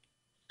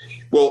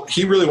 Well,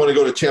 he really wanted to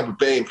go to Tampa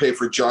Bay and pay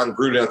for John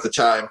Gruden at the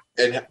time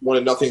and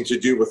wanted nothing to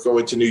do with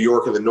going to New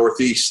York or the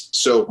Northeast.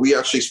 So we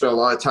actually spent a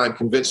lot of time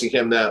convincing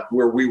him that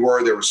where we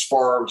were, there was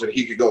farms and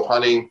he could go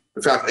hunting.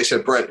 In fact, I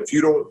said, Brett, if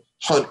you don't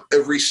hunt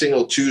every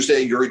single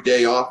Tuesday, your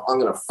day off, I'm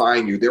going to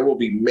fine you. There will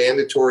be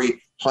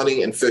mandatory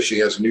hunting and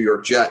fishing as a New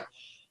York Jet.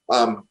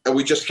 And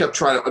we just kept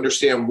trying to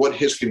understand what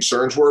his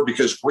concerns were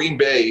because Green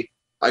Bay,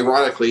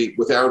 ironically,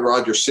 with Aaron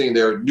Rodgers sitting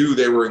there, knew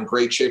they were in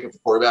great shape at the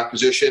quarterback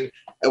position.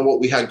 And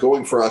what we had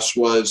going for us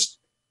was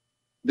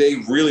they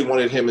really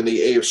wanted him in the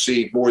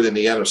AFC more than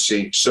the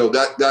NFC. So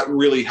that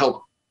really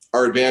helped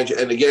our advantage.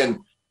 And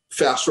again,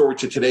 fast forward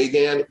to today,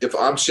 Dan, if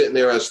I'm sitting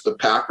there as the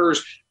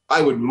Packers,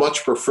 I would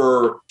much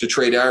prefer to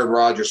trade Aaron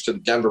Rodgers to the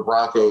Denver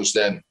Broncos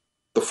than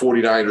the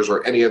 49ers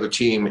or any other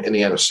team in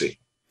the NFC.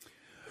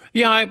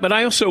 Yeah, but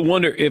I also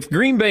wonder if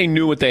Green Bay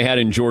knew what they had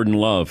in Jordan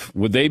Love,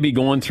 would they be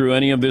going through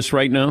any of this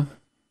right now?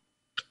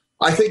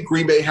 I think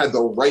Green Bay had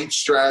the right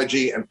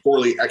strategy and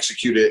poorly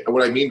executed. And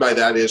what I mean by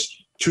that is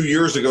 2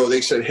 years ago,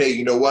 they said, hey,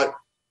 you know what?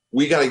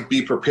 We got to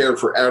be prepared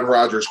for Aaron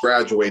Rodgers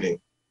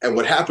graduating. And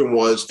what happened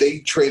was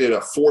they traded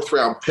a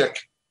fourth-round pick.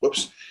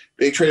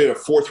 They traded a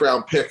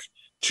fourth-round pick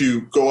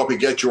to go up and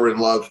get Jordan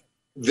Love.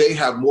 They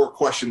have more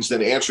questions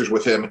than answers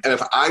with him. And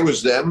if I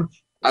was them,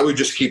 I would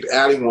just keep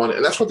adding one.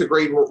 And that's what the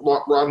great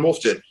Ron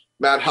Wolf did.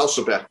 Matt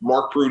Hasselbeck,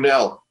 Mark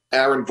Brunell,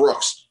 Aaron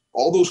Brooks.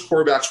 All those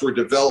quarterbacks were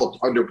developed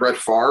under Brett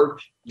Favre.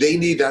 They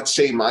need that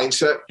same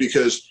mindset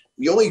because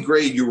the only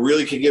grade you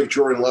really can give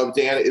Jordan Love,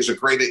 Dan, is a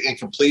grade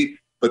incomplete,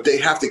 but they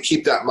have to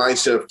keep that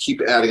mindset of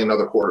keep adding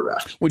another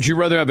quarterback. Would you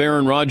rather have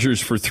Aaron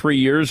Rodgers for 3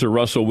 years or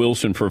Russell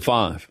Wilson for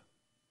 5?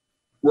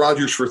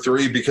 Rodgers for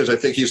 3 because I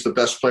think he's the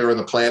best player on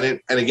the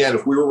planet. And again,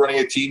 if we were running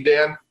a team,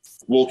 Dan,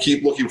 we'll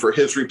keep looking for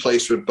his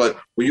replacement. But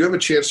when you have a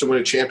chance to win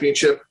a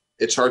championship,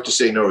 it's hard to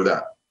say no to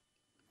that.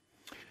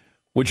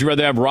 Would you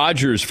rather have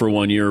Rodgers for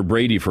 1 year or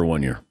Brady for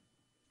 1 year?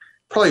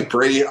 Probably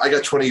Brady. I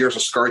got 20 years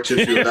of scar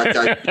tissue with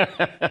that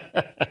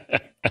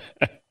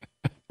guy.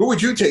 Who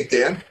would you take,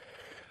 Dan?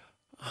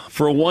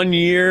 For 1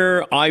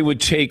 year, I would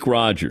take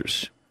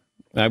Rodgers.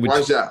 Why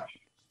is that?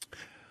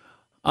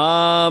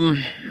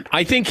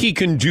 I think he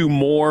can do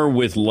more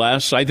with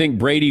less. I think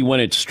Brady, when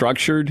it's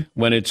structured,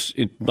 when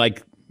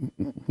like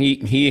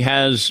he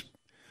has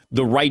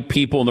the right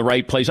people in the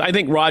right place. I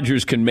think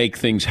Rodgers can make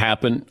things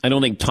happen. I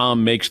don't think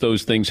Tom makes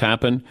those things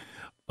happen.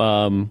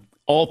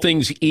 All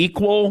things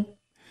equal,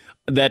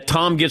 that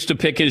Tom gets to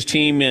pick his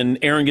team and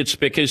Aaron gets to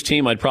pick his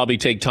team, I'd probably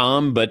take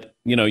Tom, but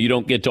you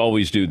don't get to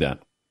always do that.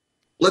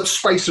 Let's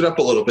spice it up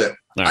a little bit.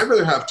 Right. I'd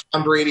rather have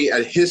Tom Brady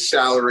at his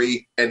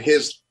salary and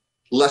his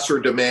lesser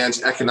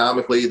demands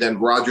economically than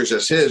Rodgers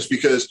as his,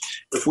 because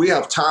if we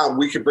have Tom,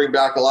 we could bring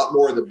back a lot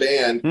more of the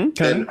band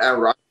than Aaron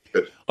Rodgers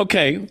could.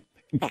 Okay.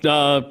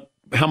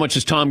 How much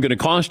is Tom going to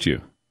cost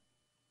you?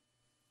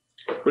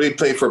 But he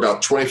played for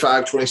about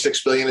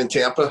 $25-26 billion in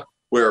Tampa,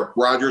 where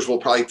Rodgers will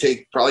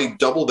probably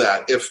double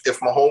that. If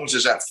Mahomes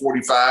is at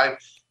 45,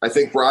 I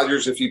think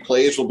Rodgers, if he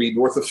plays, will be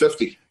north of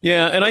 50.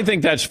 Yeah, and I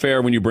think that's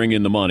fair when you bring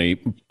in the money.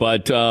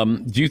 But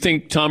do you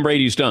think Tom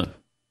Brady's done?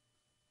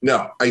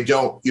 No, I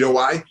don't. You know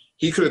why?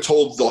 He could have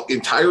told the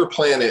entire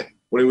planet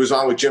when he was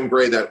on with Jim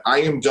Gray that I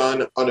am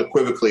done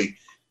unequivocally.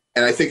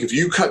 And I think if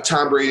you cut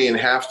Tom Brady in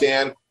half,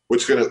 Dan,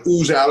 what's going to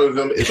ooze out of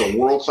him is a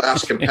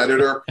world-class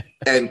competitor.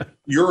 And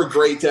you're a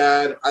great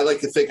dad. I like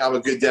to think I'm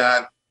a good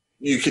dad.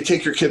 You could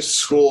take your kids to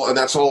school, and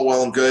that's all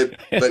well and good.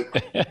 But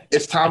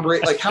it's Tom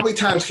Brady. Like, how many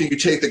times can you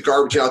take the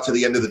garbage out to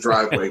the end of the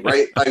driveway,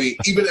 right? I mean,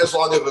 even as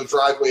long of a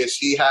driveway as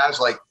he has,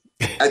 like,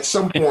 at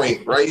some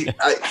point, right,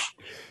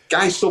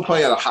 guy's still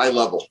playing at a high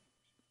level.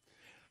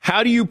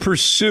 How do you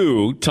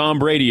pursue Tom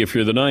Brady if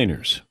you're the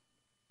Niners?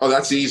 Oh,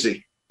 that's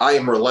easy. I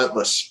am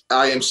relentless.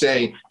 I am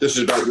saying this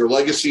is about your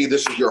legacy.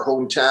 This is your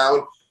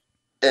hometown.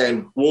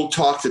 And we'll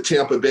talk to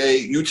Tampa Bay.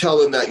 You tell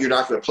them that you're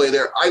not going to play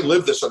there. I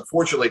lived this,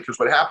 unfortunately, because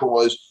what happened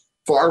was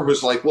Favre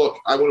was like, look,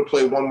 I want to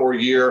play one more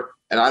year,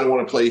 and I don't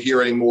want to play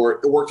here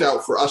anymore. It worked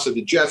out for us at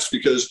the Jets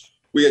because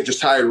we had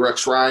just hired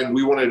Rex Ryan.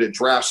 We wanted to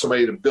draft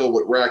somebody to build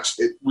with Rex.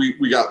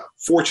 We got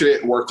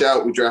fortunate. It worked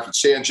out. We drafted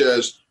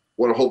Sanchez,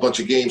 won a whole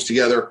bunch of games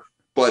together.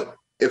 But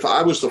if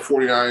I was the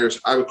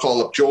 49ers, I would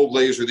call up Joel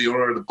Glazer, the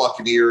owner of the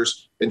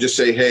Buccaneers, and just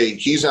say, hey,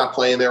 he's not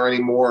playing there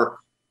anymore.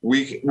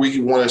 We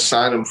want to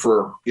sign him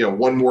for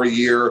one more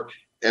year,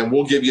 and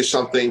we'll give you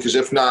something, because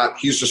if not,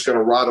 he's just going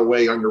to rot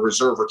away on your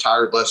reserve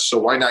retired list. So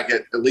why not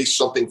get at least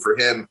something for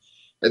him?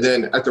 And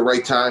then at the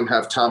right time,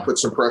 have Tom put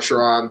some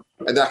pressure on.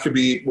 And that could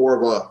be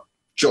more of a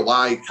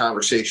July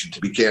conversation, to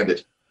be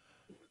candid.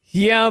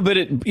 Yeah,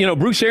 but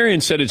Bruce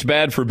Arians said it's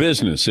bad for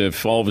business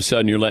if all of a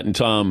sudden you're letting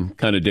Tom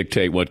kind of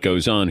dictate what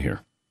goes on here.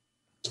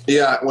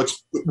 Yeah,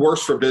 what's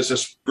worse for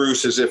business,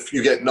 Bruce, is if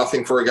you get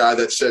nothing for a guy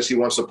that says he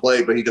wants to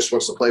play, but he just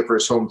wants to play for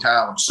his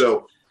hometown.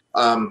 So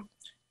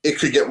it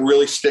could get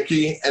really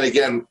sticky. And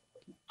again,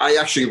 I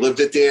actually lived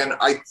it, Dan.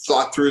 I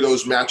thought through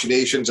those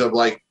machinations of,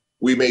 like,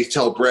 we may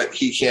tell Brett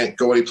he can't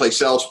go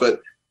anyplace else.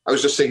 But I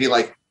was just thinking,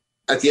 like,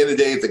 at the end of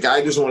the day, if the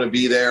guy doesn't want to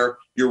be there,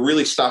 you're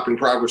really stopping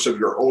progress of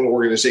your own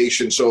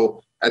organization.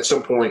 So at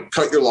some point,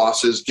 cut your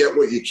losses, get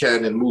what you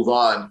can, and move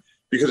on.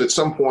 Because at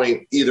some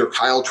point, either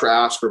Kyle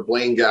Trask or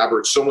Blaine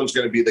Gabbert, someone's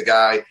going to be the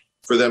guy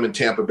for them in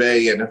Tampa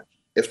Bay. And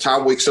if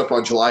Tom wakes up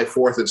on July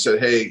 4th and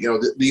said, hey,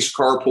 these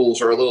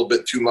carpools are a little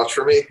bit too much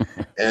for me,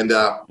 and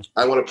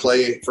I want to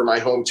play for my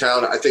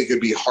hometown, I think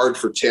it'd be hard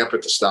for Tampa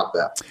to stop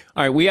that.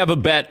 All right, we have a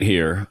bet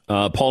here.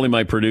 Paulie,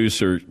 my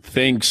producer,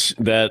 thinks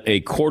that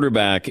a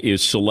quarterback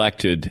is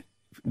selected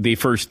the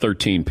first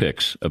 13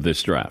 picks of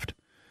this draft.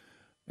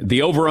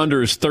 The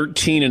over-under is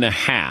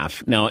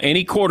 13.5. Now,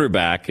 any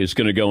quarterback is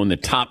going to go in the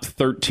top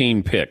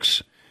 13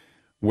 picks.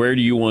 Where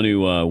do you want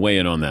to weigh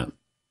in on that?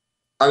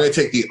 I'm going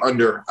to take the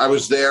under. I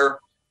was there.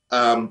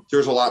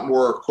 There's a lot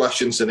more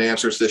questions than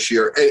answers this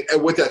year.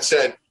 And with that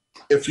said,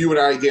 if you and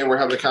I, Dan, were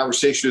having a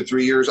conversation in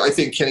 3 years, I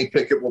think Kenny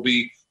Pickett will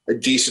be a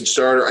decent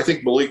starter. I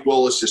think Malik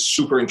Willis is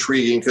super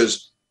intriguing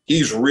because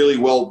he's really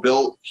well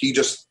built. He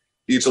just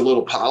needs a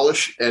little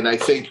polish, and I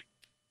think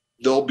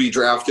they'll be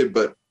drafted,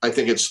 but I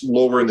think it's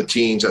lower in the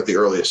teens at the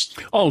earliest.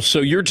 Oh, so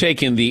you're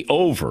taking the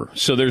over.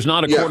 So there's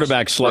not a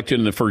quarterback selected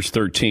in the first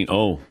 13.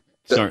 Oh,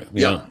 sorry.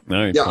 Yeah. All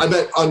right. Yeah, I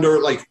bet under,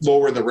 like,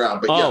 lower in the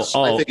round. But yes,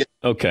 I think it's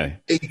okay.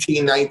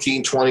 18,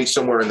 19, 20,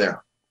 somewhere in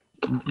there.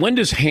 When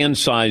does hand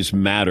size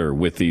matter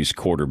with these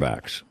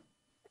quarterbacks?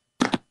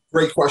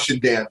 Great question,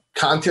 Dan.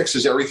 Context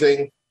is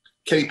everything.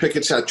 Kenny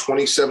Pickett's had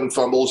 27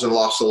 fumbles and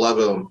lost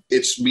 11 of them.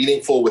 It's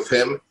meaningful with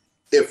him.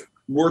 If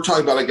we're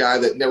talking about a guy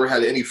that never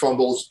had any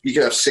fumbles, you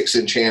could have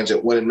 6-inch hands.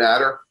 It wouldn't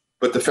matter.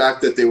 But the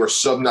fact that they were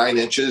sub 9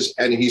 inches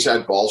and he's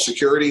had ball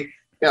security.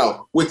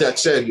 Now, with that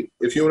said,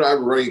 if you and I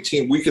were running a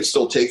team, we could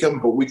still take him,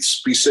 but we'd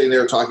be sitting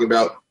there talking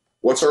about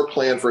what's our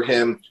plan for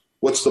him,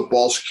 what's the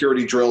ball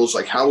security drills,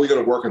 like how are we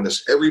going to work on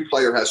this? Every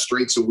player has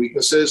strengths and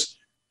weaknesses,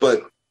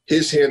 but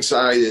his hand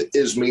size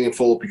is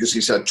meaningful because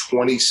he's had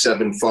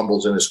 27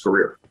 fumbles in his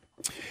career.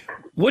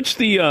 What's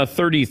the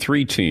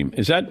 33 team?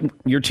 Is that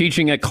you're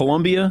teaching at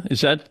Columbia?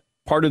 Is that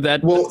part of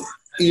that? Well,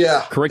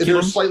 yeah, curriculum?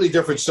 They're slightly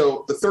different.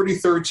 So the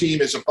 33rd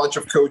team is a bunch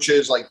of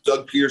coaches like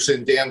Doug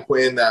Peterson, Dan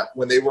Quinn, that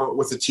when they weren't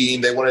with the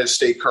team, they wanted to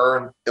stay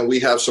current. And we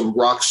have some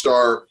rock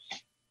star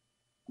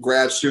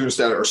grad students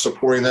that are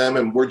supporting them,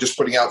 and we're just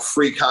putting out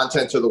free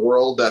content to the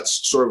world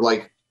that's sort of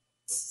like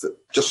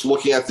just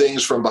looking at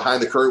things from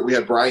behind the curtain. We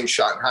had Brian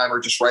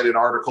Schottenheimer just write an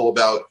article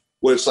about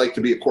what it's like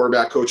to be a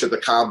quarterback coach at the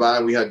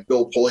Combine. We had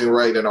Bill Pulling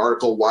write an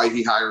article why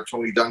he hired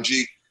Tony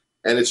Dungy,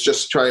 and it's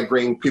just trying to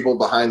bring people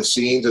behind the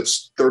scenes.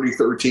 It's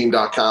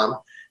 33team.com,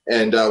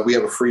 and we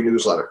have a free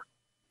newsletter.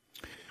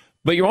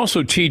 But you're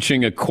also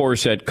teaching a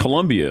course at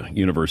Columbia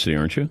University,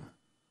 aren't you?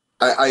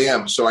 I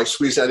am. So I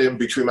squeeze that in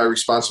between my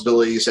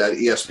responsibilities at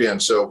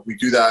ESPN. So we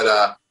do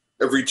that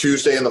every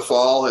Tuesday in the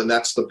fall, and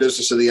that's the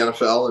business of the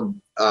NFL.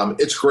 And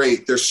it's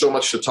great. There's so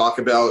much to talk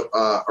about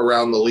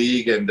around the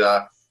league, and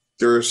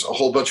there's a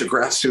whole bunch of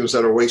grad students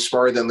that are way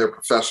smarter than their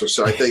professors.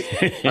 So I think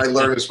I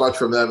learn as much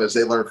from them as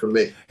they learn from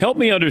me. Help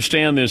me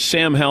understand this.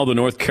 Sam Howell, the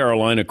North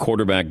Carolina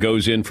quarterback,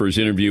 goes in for his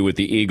interview with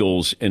the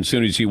Eagles, and as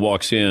soon as he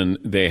walks in,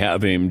 they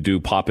have him do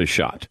Papa's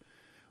shot.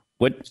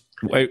 What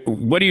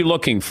are you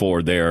looking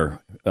for there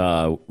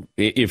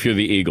if you're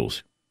the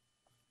Eagles?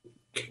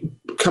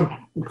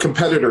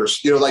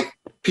 Competitors. Like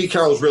Pete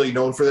Carroll's really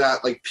known for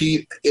that. Like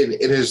Pete, in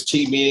his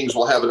team meetings,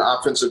 will have an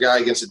offensive guy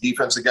against a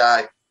defensive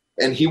guy,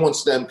 and he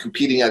wants them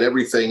competing at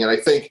everything. And I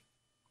think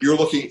you're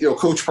looking,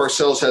 Coach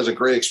Parcells has a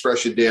great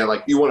expression, Dan,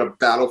 like you want a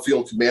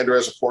battlefield commander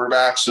as a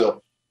quarterback.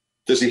 So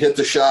does he hit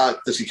the shot?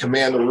 Does he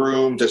command the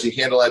room? Does he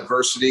handle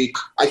adversity?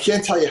 I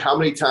can't tell you how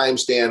many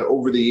times, Dan,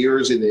 over the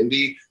years in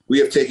Indy, we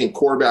have taken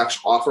quarterbacks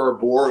off our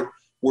board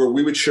where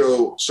we would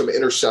show some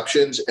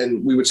interceptions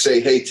and we would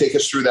say, hey, take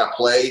us through that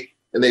play.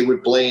 And they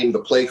would blame the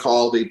play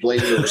call. They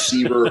blame the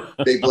receiver.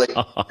 They blame,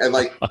 and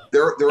like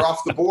they're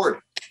off the board.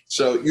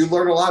 So you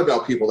learn a lot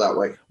about people that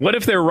way. What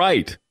if they're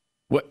right?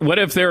 What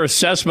if their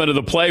assessment of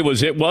the play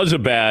was it was a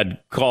bad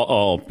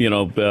call?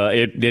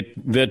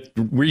 That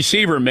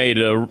receiver made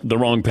the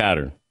wrong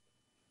pattern.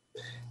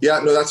 Yeah,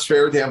 no, that's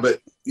fair, Dan. But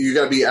you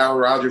got to be Aaron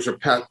Rodgers or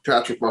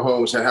Patrick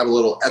Mahomes and have a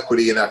little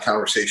equity in that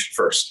conversation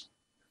first.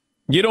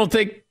 You don't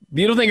think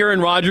Aaron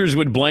Rodgers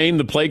would blame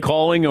the play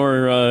calling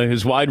or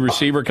his wide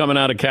receiver coming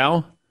out of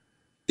Cal?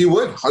 He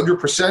would,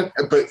 100%.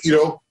 But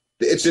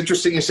it's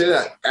interesting you say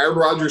that. Aaron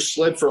Rodgers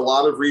slid for a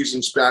lot of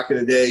reasons back in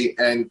the day,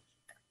 and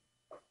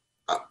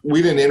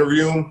we didn't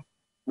interview him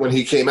when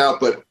he came out,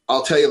 but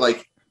I'll tell you,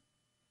 like,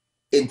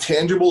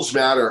 intangibles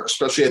matter,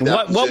 especially at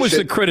that position. What was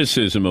the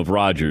criticism of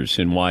Rodgers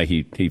and why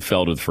he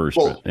fell to the first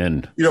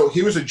end?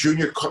 He was a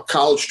junior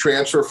college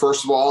transfer,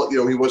 first of all.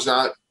 He was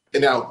not –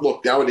 and now,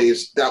 look,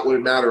 nowadays that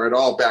wouldn't matter at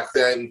all. Back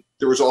then,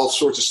 there was all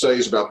sorts of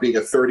studies about being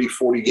a 30,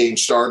 40-game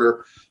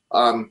starter.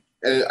 And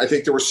I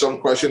think there were some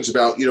questions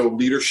about,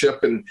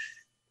 leadership. And,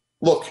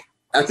 look,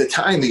 at the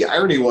time, the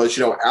irony was,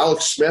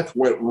 Alex Smith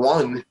went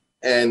 1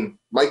 and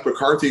Mike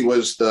McCarthy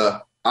was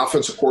the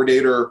offensive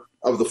coordinator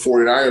of the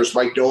 49ers.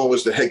 Mike Nolan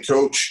was the head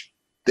coach.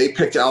 They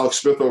picked Alex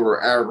Smith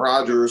over Aaron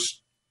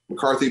Rodgers.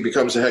 McCarthy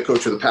becomes the head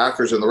coach of the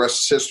Packers, and the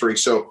rest is history.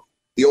 So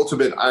the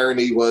ultimate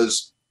irony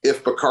was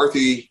if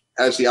McCarthy,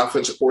 as the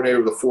offensive coordinator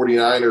of the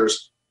 49ers,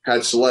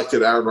 had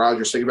selected Aaron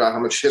Rodgers, think about how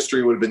much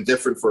history would have been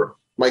different for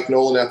Mike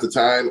Nolan at the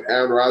time,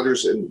 Aaron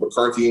Rodgers, and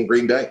McCarthy in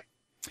Green Bay.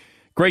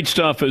 Great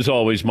stuff as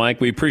always,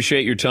 Mike. We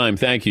appreciate your time.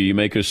 Thank you. You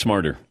make us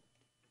smarter.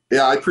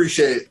 Yeah, I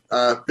appreciate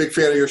it. Big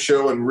fan of your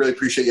show and really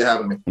appreciate you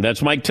having me.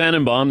 That's Mike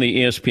Tannenbaum,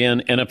 the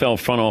ESPN NFL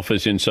front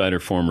office insider,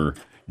 former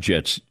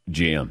Jets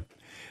GM.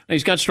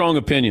 He's got strong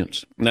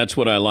opinions, and that's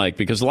what I like,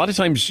 because a lot of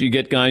times you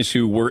get guys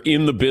who were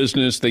in the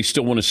business, they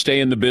still want to stay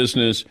in the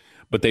business,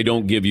 but they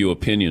don't give you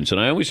opinions.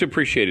 And I always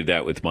appreciated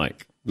that with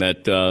Mike,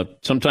 that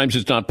sometimes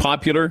it's not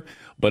popular,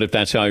 but if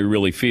that's how he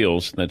really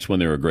feels, that's when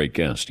they're a great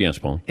guest. Yes,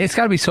 Paul? It's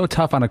got to be so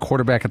tough on a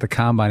quarterback at the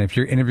Combine if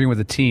you're interviewing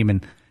with a team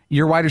and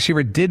your wide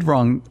receiver did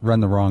run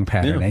the wrong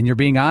pattern, and you're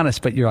being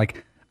honest, but you're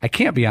like, I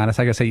can't be honest.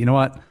 I got to say, you know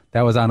what?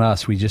 That was on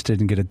us. We just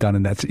didn't get it done.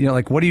 And that's,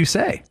 what do you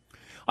say?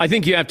 I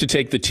think you have to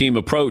take the team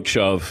approach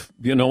of,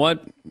 you know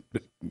what?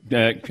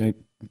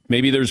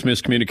 Maybe there's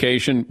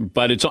miscommunication,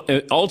 but it's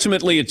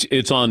ultimately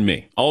it's on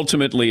me.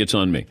 Ultimately, it's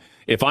on me.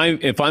 If I'm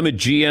a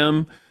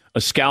GM,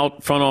 a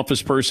scout, front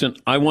office person,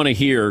 I want to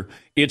hear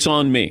it's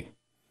on me.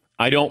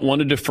 I don't want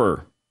to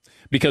defer.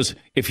 Because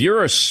if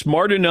you're a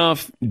smart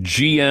enough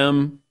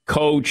GM,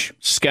 coach,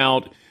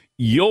 scout,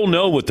 you'll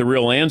know what the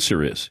real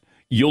answer is.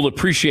 You'll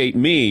appreciate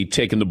me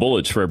taking the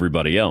bullets for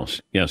everybody else.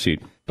 Yes, Ed.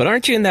 But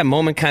aren't you in that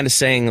moment kind of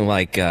saying,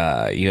 like,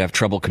 you have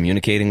trouble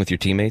communicating with your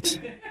teammates?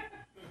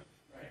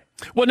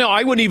 Well, no,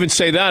 I wouldn't even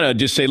say that. I'd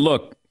just say,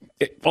 look,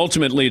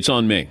 ultimately it's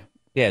on me.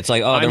 Yeah, it's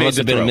like, there must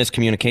have been a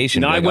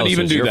miscommunication. No, I wouldn't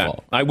even do that.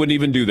 Fault. I wouldn't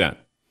even do that.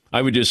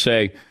 I would just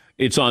say,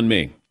 it's on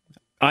me.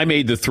 I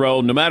made the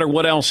throw. No matter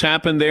what else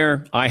happened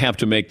there, I have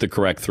to make the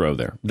correct throw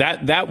there.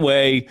 That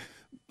way,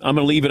 I'm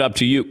going to leave it up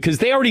to you, because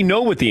they already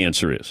know what the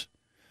answer is.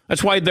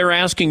 That's why they're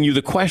asking you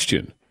the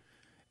question.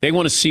 They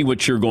want to see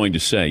what you're going to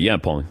say. Yeah,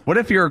 Paulie. What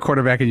if you're a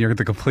quarterback and you're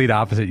the complete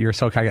opposite? You're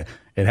so kind of,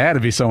 it had to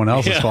be someone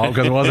else's fault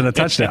because it wasn't a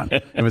touchdown.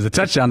 If it was a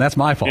touchdown, that's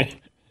my fault.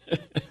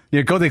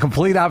 You go the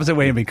complete opposite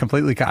way and be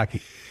completely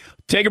cocky.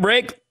 Take a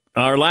break,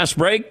 our last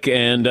break,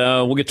 and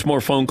we'll get some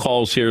more phone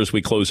calls here as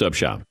we close up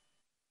shop.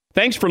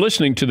 Thanks for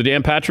listening to the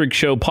Dan Patrick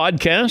Show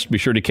podcast. Be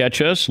sure to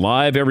catch us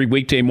live every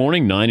weekday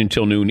morning, 9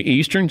 until noon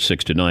Eastern,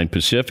 6 to 9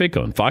 Pacific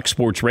on Fox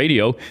Sports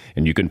Radio.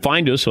 And you can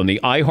find us on the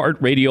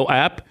iHeartRadio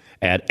app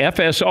at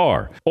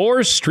FSR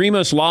or stream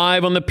us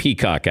live on the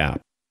Peacock app.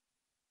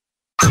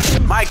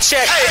 Mic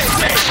check.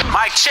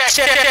 Mic check.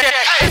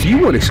 Do you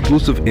want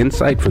exclusive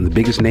insight from the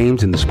biggest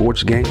names in the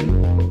sports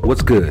game?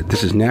 What's good?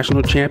 This is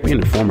national champion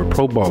and former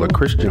pro baller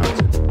Chris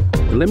Johnson.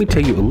 And let me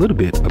tell you a little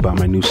bit about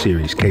my new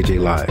series, KJ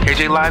Live.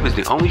 KJ Live is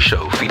the only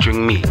show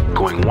featuring me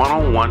going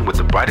one-on-one with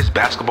the brightest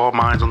basketball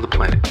minds on the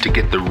planet to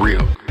get the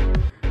real.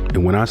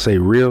 And when I say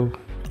real,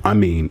 I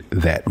mean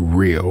that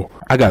real.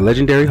 I got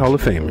legendary Hall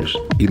of Famers,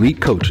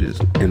 elite coaches,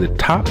 and the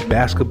top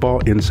basketball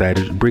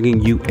insiders bringing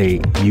you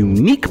a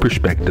unique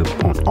perspective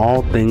on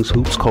all things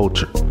hoops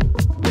culture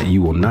that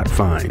you will not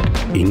find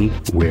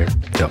anywhere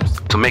else.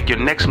 So make your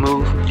next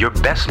move your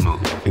best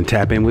move and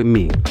tap in with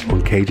me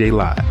on KJ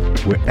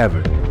Live,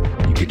 wherever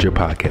you get your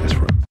podcast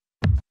from.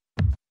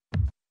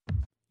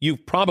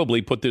 You've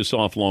probably put this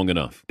off long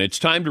enough. It's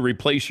time to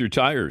replace your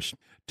tires.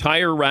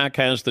 Tire Rack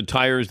has the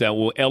tires that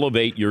will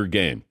elevate your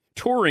game.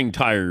 Touring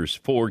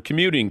tires for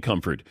commuting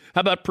comfort.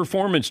 How about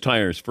performance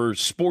tires for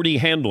sporty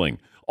handling?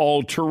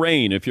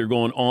 All-terrain if you're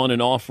going on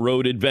and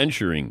off-road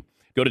adventuring.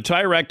 Go to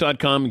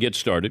TireRack.com and get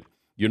started.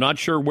 You're not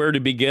sure where to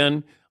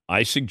begin?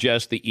 I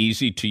suggest the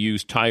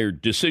easy-to-use tire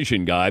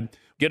decision guide.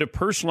 Get a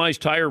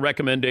personalized tire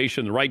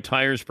recommendation, the right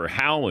tires for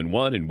how and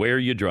what and where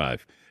you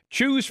drive.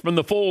 Choose from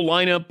the full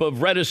lineup of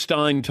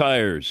Redestein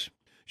tires.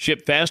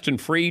 Ship fast and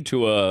free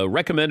to a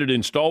recommended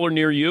installer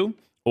near you,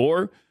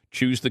 or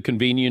choose the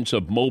convenience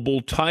of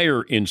mobile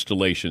tire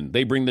installation.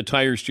 They bring the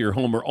tires to your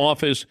home or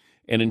office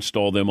and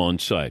install them on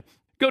site.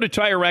 Go to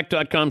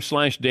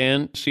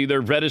TireRack.com/Dan, see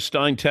their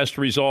Redestein test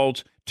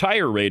results,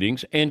 tire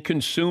ratings, and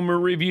consumer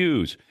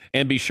reviews.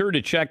 And be sure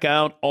to check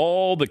out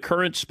all the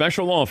current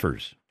special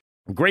offers.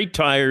 Great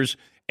tires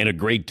and a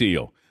great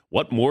deal.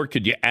 What more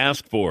could you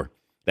ask for?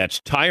 That's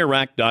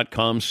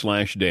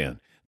TireRack.com/Dan.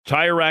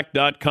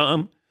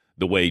 TireRack.com,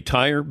 the way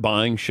tire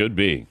buying should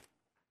be.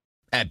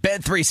 At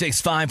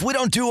Bet365, we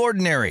don't do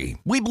ordinary.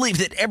 We believe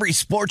that every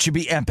sport should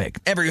be epic.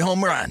 Every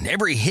home run,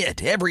 every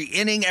hit, every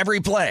inning, every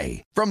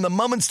play. From the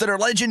moments that are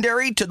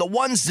legendary to the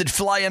ones that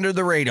fly under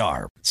the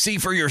radar. See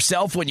for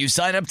yourself when you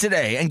sign up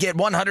today and get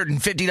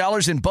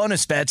 $150 in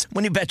bonus bets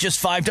when you bet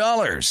just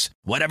 $5.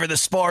 Whatever the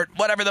sport,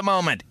 whatever the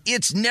moment,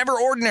 it's never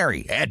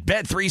ordinary at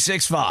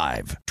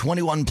Bet365.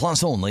 21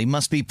 plus only.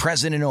 Must be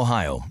present in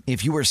Ohio.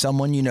 If you or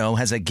someone you know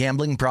has a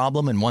gambling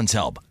problem and wants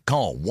help,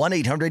 call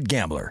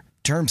 1-800-GAMBLER.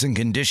 Terms and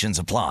conditions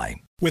apply.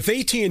 With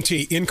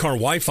AT&T in-car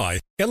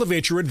Wi-Fi,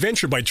 elevate your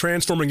adventure by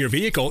transforming your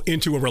vehicle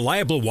into a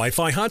reliable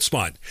Wi-Fi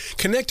hotspot.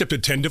 Connect up to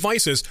 10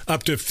 devices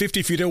up to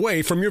 50 feet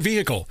away from your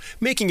vehicle,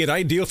 making it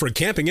ideal for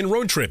camping and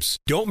road trips.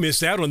 Don't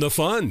miss out on the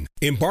fun.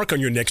 Embark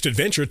on your next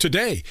adventure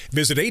today.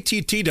 Visit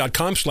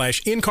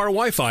att.com/in-car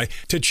Wi-Fi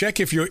to check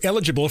if you're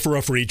eligible for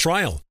a free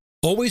trial.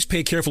 Always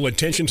pay careful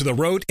attention to the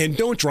road and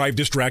don't drive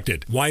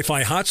distracted.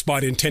 Wi-Fi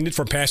hotspot intended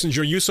for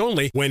passenger use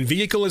only when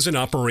vehicle is in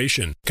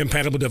operation.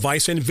 Compatible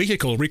device and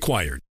vehicle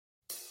required.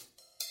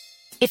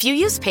 If you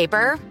use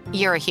paper,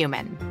 you're a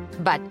human.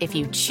 But if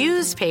you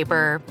choose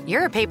paper,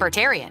 you're a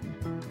papertarian.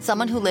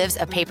 Someone who lives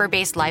a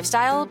paper-based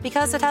lifestyle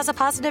because it has a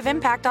positive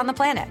impact on the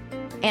planet.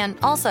 And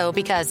also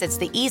because it's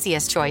the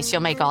easiest choice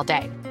you'll make all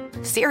day.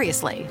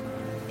 Seriously.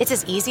 It's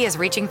as easy as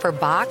reaching for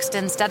boxed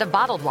instead of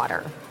bottled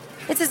water.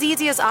 It's as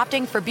easy as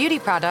opting for beauty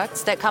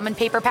products that come in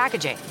paper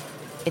packaging.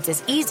 It's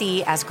as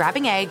easy as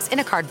grabbing eggs in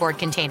a cardboard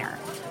container.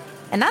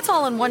 And that's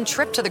all in one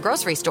trip to the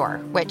grocery store,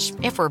 which,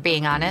 if we're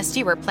being honest,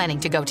 you were planning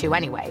to go to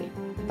anyway.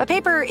 But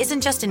paper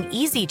isn't just an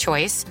easy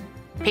choice.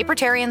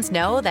 Papertarians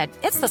know that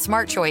it's the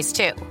smart choice,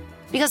 too.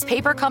 Because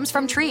paper comes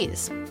from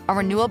trees, a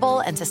renewable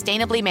and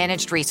sustainably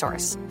managed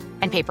resource.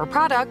 And paper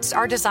products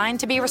are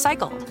designed to be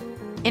recycled.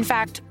 In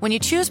fact, when you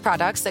choose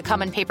products that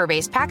come in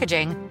paper-based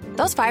packaging,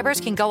 those fibers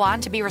can go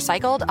on to be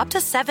recycled up to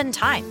 7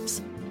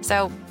 times.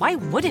 So why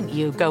wouldn't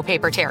you go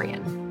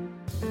papertarian?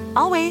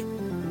 I'll wait.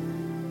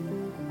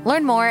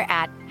 Learn more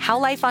at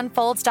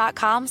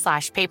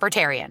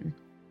howlifeunfolds.com/papertarian.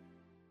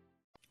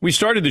 We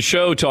started the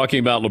show talking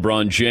about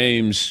LeBron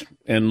James,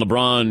 and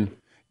LeBron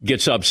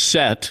gets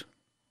upset,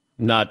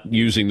 not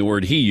using the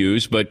word he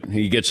used, but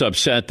he gets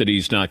upset that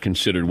he's not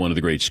considered one of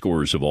the great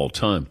scorers of all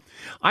time.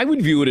 I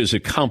would view it as a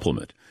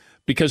compliment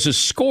because a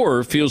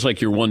scorer feels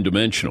like you're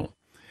one-dimensional.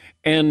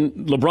 And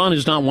LeBron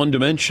is not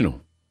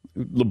one-dimensional.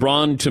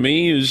 LeBron, to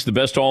me, is the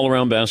best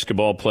all-around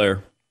basketball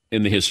player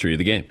in the history of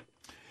the game.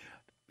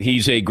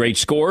 He's a great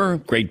scorer,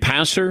 great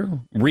passer,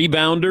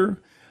 rebounder,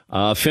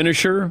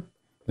 finisher.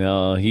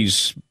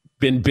 He's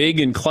been big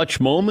in clutch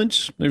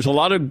moments. There's a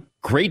lot of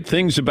great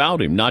things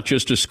about him, not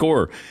just a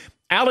scorer.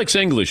 Alex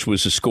English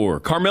was a scorer.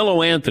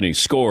 Carmelo Anthony,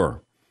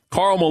 scorer.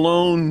 Karl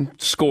Malone,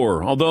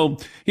 scorer, although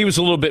he was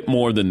a little bit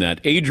more than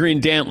that. Adrian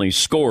Dantley,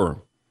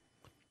 scorer.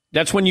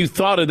 That's when you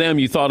thought of them,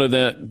 you thought of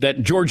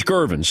that George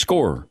Gervin,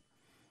 scorer.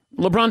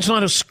 LeBron's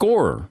not a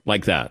scorer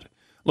like that.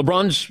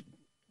 LeBron's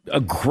a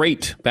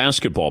great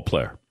basketball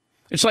player.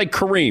 It's like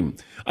Kareem.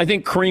 I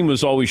think Kareem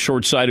was always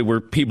short-sighted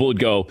where people would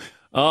go,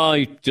 oh,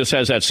 he just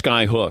has that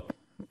sky hook.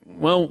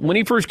 Well, when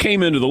he first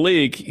came into the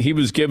league, he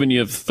was giving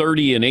you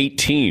 30 and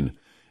 18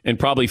 and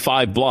probably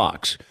 5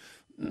 blocks.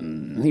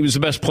 He was the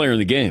best player in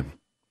the game.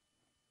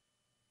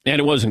 And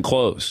it wasn't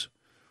close.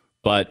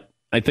 But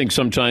I think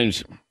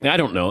sometimes, I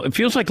don't know, it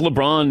feels like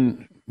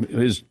LeBron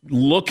is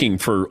looking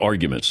for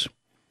arguments.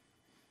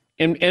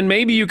 And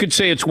maybe you could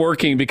say it's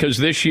working because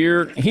this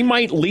year he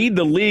might lead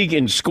the league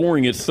in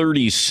scoring at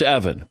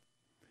 37.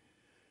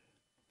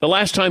 The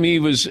last time he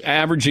was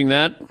averaging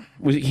that,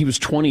 he was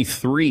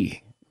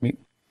 23. I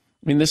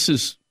mean, this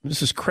is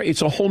crazy.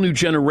 It's a whole new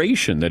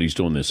generation that he's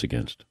doing this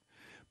against.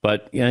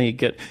 But yeah,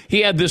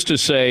 he had this to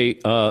say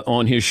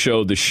on his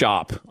show, The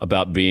Shop,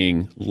 about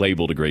being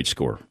labeled a great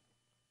scorer.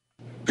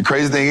 The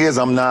crazy thing is,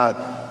 I'm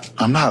not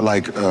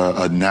like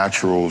a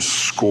natural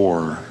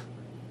scorer.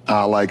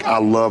 I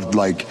loved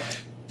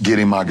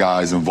getting my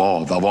guys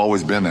involved. I've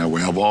always been that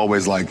way. I've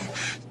always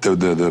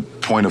the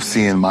point of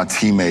seeing my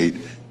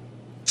teammate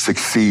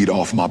succeed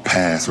off my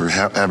pass or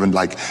having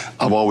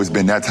I've always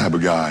been that type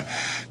of guy.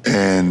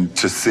 And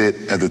to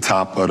sit at the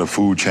top of the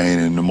food chain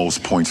and the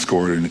most points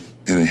scored in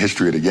the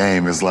history of the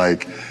game is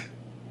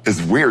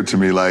it's weird to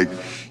me.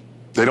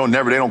 They don't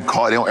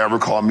ever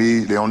call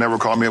me.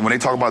 When they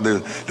talk about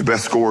the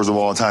best scorers of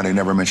all time, they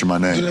never mention my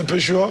name. Did that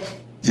piss you off?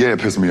 Yeah, it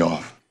pissed me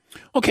off.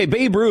 Okay,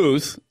 Babe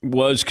Ruth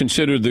was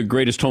considered the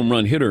greatest home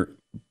run hitter,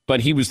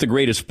 but he was the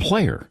greatest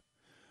player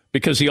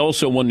because he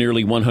also won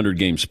nearly 100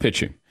 games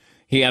pitching.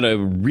 He had a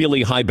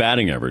really high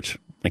batting average,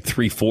 like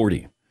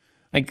 340.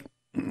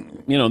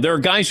 There are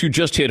guys who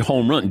just hit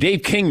home runs.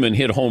 Dave Kingman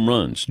hit home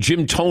runs.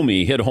 Jim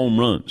Thome hit home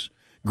runs.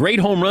 Great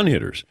home run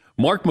hitters.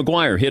 Mark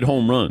McGwire hit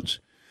home runs.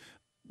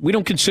 We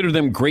don't consider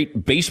them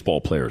great baseball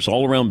players,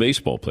 all-around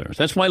baseball players.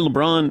 That's why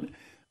LeBron,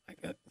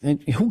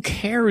 who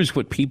cares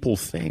what people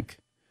think?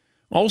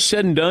 All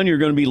said and done, you're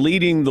going to be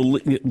leading the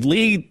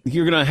league.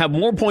 You're going to have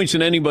more points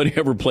than anybody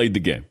ever played the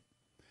game.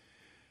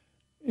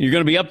 You're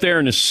going to be up there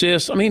in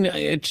assists. I mean,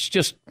 it's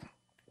just,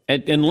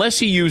 unless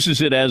he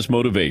uses it as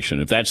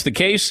motivation. If that's the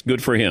case,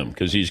 good for him,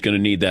 because he's going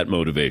to need that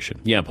motivation.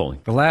 Yeah,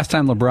 Paulie. The last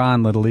time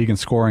LeBron led a league in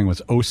scoring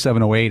was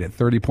 07-08 at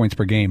 30 points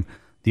per game.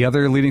 The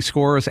other leading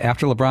scorers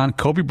after LeBron,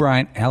 Kobe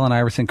Bryant, Allen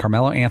Iverson,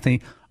 Carmelo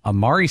Anthony,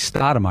 Amari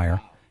Stoudemire,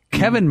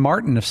 Kevin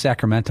Martin of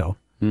Sacramento,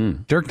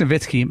 Dirk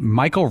Nowitzki,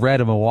 Michael Redd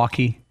of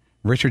Milwaukee,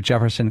 Richard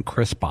Jefferson,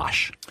 Chris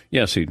Bosh.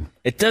 Yes, Eden.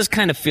 It does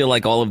kind of feel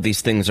like all of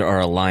these things are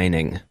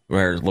aligning,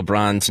 where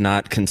LeBron's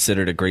not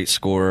considered a great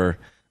scorer.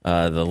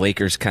 The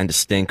Lakers kind of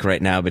stink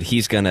right now, but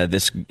he's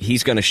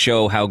gonna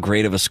show how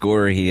great of a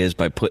scorer he is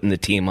by putting the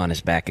team on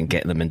his back and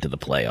getting them into the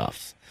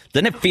playoffs.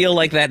 Doesn't it feel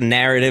like that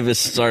narrative is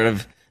sort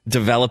of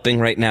developing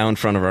right now in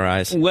front of our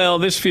eyes? Well,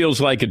 this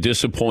feels like a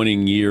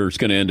disappointing year. It's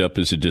going to end up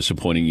as a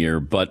disappointing year,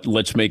 but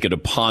let's make it a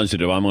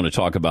positive. I'm going to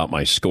talk about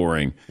my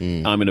scoring.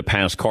 I'm going to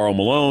pass Karl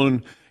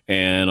Malone,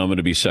 and I'm going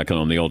to be second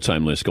on the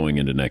all-time list going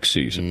into next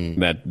season.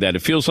 That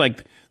it feels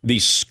like the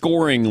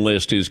scoring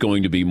list is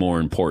going to be more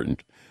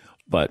important.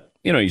 But,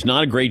 he's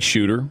not a great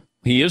shooter.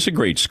 He is a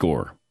great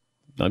scorer.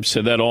 I've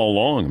said that all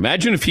along.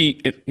 Imagine if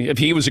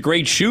he was a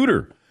great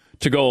shooter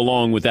to go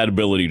along with that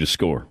ability to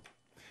score.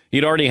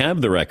 He'd already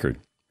have the record.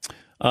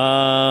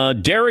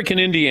 Derek in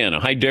Indiana.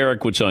 Hi,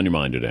 Derek. What's on your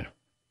mind today?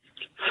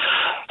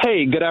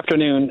 Hey, good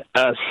afternoon.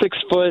 6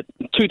 foot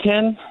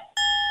 210.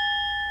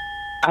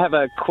 I have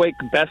a quick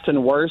best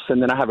and worst,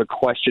 and then I have a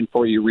question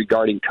for you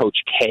regarding Coach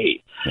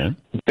K. Yeah.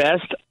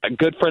 Best, a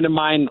good friend of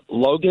mine,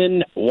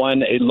 Logan,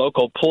 won a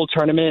local pool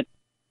tournament,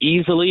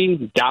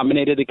 easily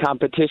dominated the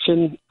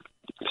competition,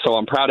 so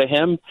I'm proud of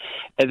him.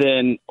 And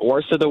then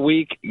worst of the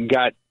week,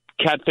 got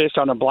catfished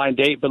on a blind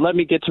date. But let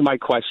me get to my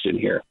question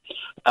here.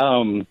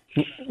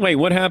 Wait,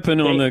 what happened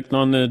on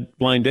the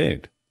blind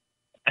date?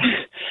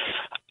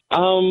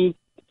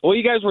 Well,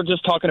 you guys were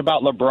just talking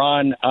about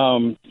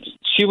LeBron.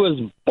 She was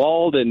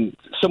bald and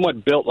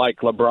somewhat built like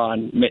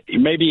LeBron.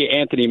 Maybe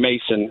Anthony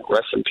Mason,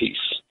 rest in peace.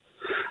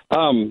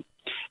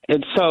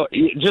 And so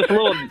just a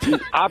little,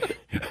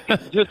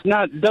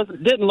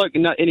 didn't look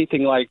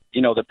anything like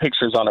the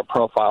pictures on her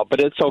profile.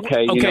 But it's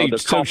okay. Okay,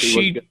 so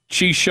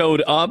she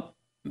showed up.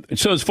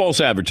 So it's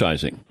false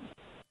advertising.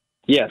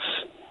 Yes.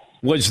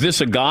 Was this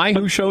a guy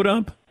who showed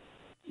up?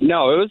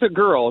 No, it was a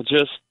girl,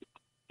 just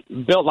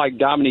built like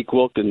Dominique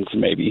Wilkins,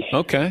 maybe.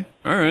 Okay.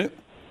 All right.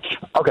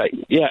 Okay.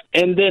 Yeah.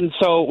 And then,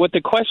 so with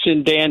the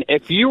question, Dan,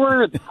 if you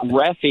were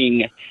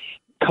reffing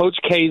Coach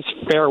K's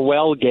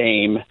farewell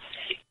game,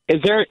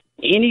 is there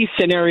any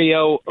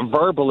scenario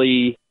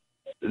verbally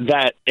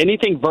that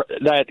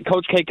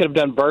Coach K could have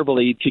done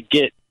verbally to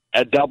get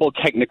a double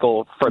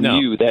technical from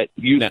you that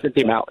you sent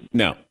him out?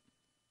 No,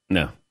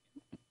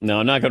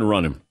 I'm not going to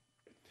run him.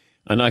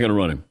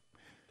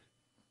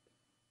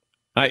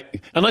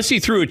 Unless he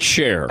threw a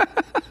chair,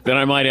 then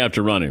I might have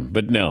to run him.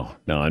 But no,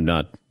 I'm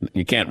not.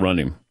 You can't run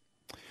him.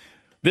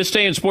 This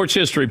day in sports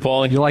history,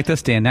 Paulie. You like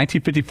this, Dan?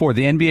 1954,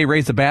 the NBA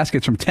raised the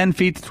baskets from 10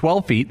 feet to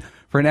 12 feet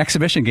for an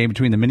exhibition game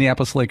between the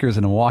Minneapolis Lakers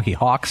and the Milwaukee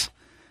Hawks.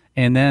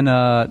 And then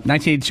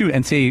 1982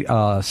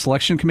 NCAA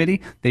Selection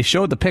Committee, they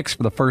showed the picks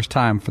for the first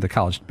time for the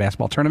college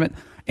basketball tournament.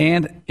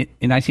 And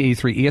in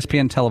 1983,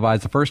 ESPN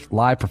televised the first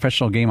live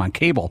professional game on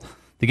cable.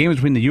 The game was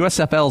between the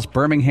USFL's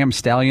Birmingham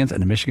Stallions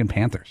and the Michigan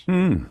Panthers.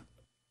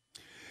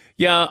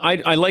 Yeah,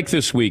 I like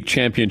this week,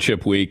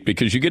 Championship Week,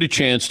 because you get a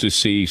chance to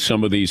see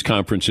some of these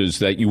conferences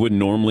that you wouldn't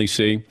normally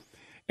see.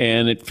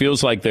 And it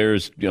feels like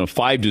there's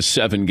 5 to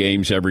 7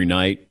 games every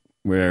night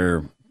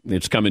where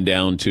it's coming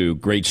down to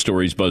great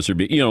stories, buzzer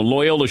beat.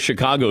 Loyola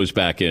Chicago's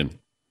back in.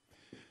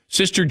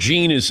 Sister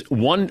Jean is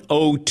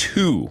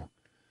 102.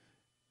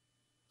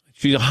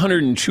 She's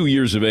 102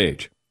 years of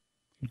age.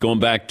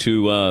 Going back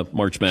to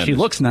March Madness. She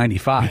looks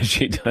 95.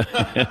 She does.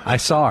 I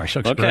saw her. She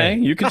looks okay, great.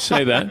 You can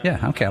say that.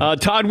 Yeah, okay.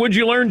 Todd, what'd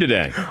you learn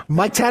today?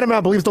 Mike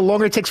Tannenbaum believes the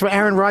longer it takes for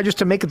Aaron Rodgers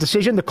to make a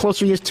decision, the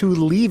closer he is to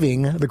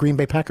leaving the Green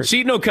Bay Packers.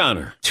 Seton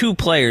O'Connor. 2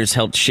 players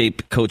helped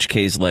shape Coach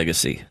K's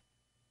legacy.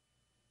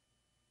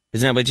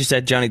 Isn't that what you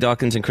said, Johnny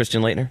Dawkins and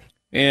Christian Laettner?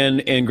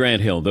 And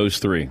Grant Hill, those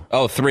 3.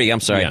 Oh, 3.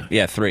 I'm sorry.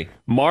 Yeah, 3.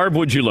 Marv,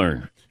 what'd you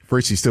learn?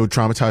 First, he's still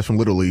traumatized from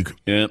Little League.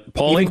 Yeah,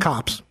 Paulie? Even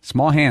cops.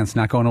 Small hands,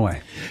 not going away.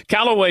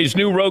 Callaway's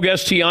new Rogue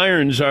ST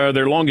irons are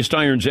their longest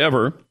irons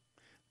ever.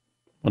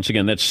 Once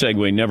again, that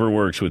segue never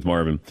works with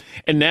Marvin.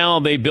 And now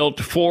they built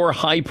 4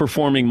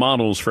 high-performing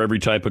models for every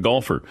type of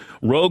golfer.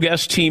 Rogue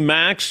ST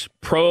Max,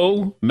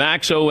 Pro,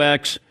 Max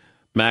OX,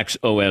 Max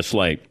OS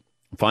Lite.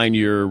 Find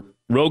your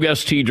Rogue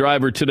ST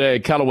driver today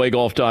at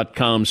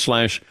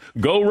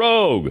CallawayGolf.com/Go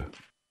Rogue.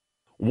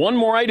 One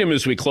more item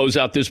as we close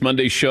out this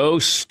Monday show.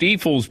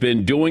 Stifel's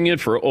been doing it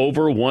for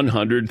over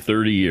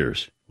 130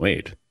 years.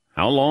 Wait,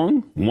 how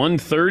long?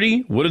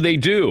 130? What do they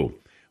do?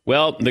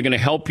 Well, they're going to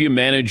help you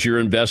manage your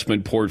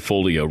investment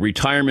portfolio.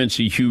 Retirement's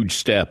a huge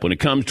step. When it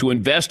comes to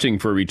investing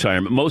for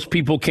retirement, most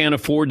people can't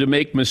afford to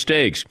make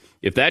mistakes.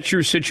 If that's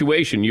your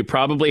situation, you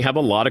probably have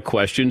a lot of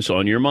questions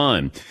on your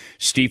mind.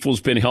 Stifel's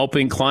been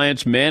helping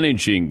clients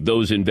managing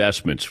those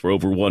investments for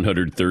over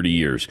 130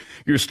 years.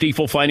 Your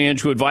Stifel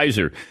financial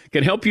advisor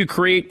can help you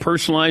create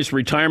personalized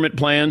retirement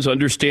plans,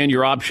 understand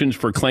your options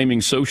for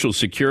claiming Social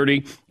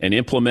Security, and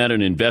implement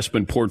an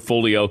investment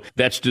portfolio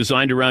that's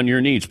designed around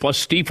your needs.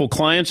 Plus, Stifel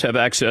clients have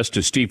access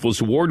to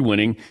Stifel's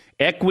award-winning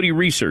equity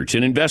research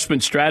and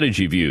investment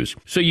strategy views,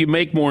 so you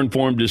make more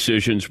informed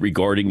decisions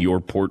regarding your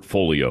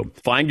portfolio.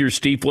 Find your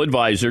Stifel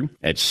advisor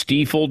at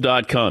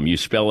Stifel.com. You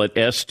spell it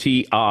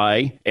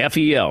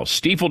S-T-I-F-E-L.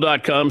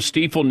 Stifel.com,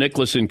 Stifel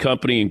Nicholas and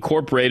Company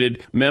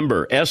Incorporated,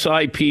 member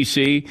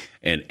SIPC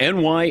and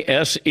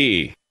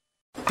NYSE.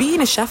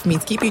 Being a chef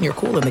means keeping your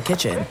cool in the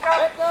kitchen.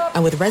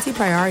 And with Resi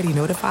Priority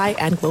Notify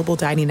and Global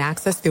Dining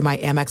Access through my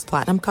Amex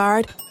Platinum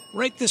card,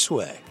 Right this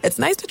way. it's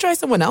nice to try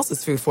someone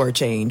else's food for a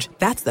change.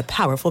 That's the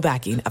powerful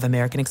backing of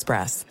American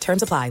Express.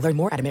 Terms apply. Learn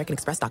more at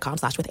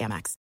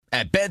americanexpress.com/withAmex.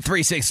 At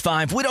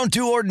Bet365, we don't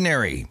do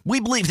ordinary. We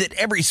believe that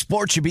every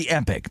sport should be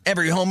epic.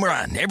 Every home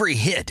run, every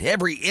hit,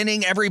 every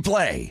inning, every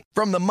play.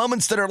 From the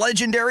moments that are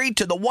legendary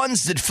to the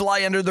ones that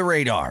fly under the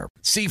radar.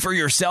 See for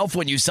yourself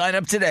when you sign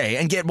up today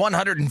and get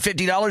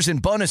 $150 in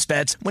bonus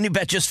bets when you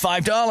bet just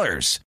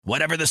 $5.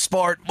 Whatever the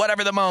sport,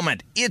 whatever the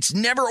moment, it's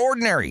never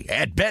ordinary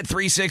at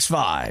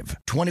Bet365.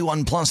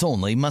 21 plus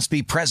only. Must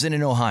be present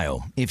in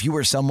Ohio. If you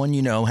or someone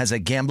you know has a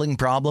gambling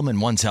problem and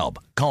wants help,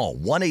 call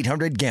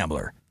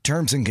 1-800-GAMBLER.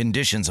 Terms and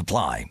conditions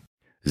apply.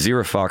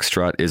 Zero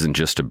Foxtrot isn't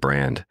just a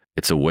brand,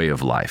 it's a way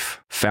of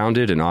life.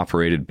 Founded and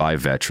operated by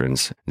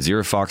veterans,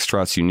 Zero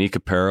Foxtrot's unique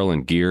apparel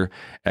and gear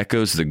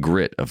echoes the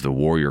grit of the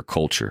warrior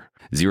culture.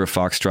 Zero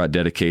Foxtrot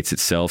dedicates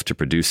itself to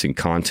producing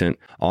content,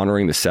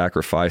 honoring the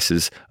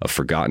sacrifices of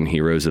forgotten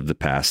heroes of the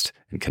past,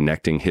 and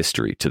connecting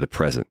history to the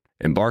present.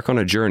 Embark on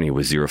a journey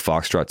with Zero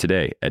Foxtrot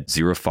today at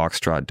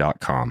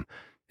ZeroFoxtrot.com.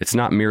 It's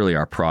not merely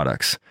our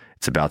products,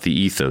 it's about the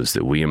ethos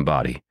that we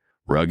embody.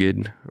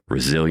 Rugged,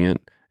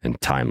 resilient,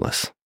 and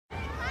timeless.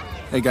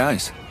 Hey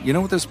guys, you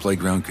know what this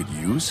playground could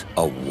use?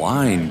 A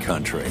wine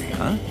country,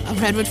 huh? A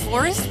redwood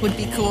forest would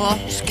be cool.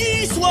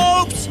 Ski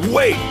slopes!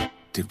 Wait!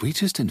 Did we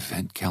just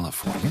invent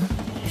California?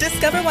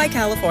 Discover why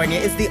California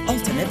is the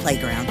ultimate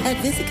playground at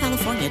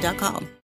visitcalifornia.com.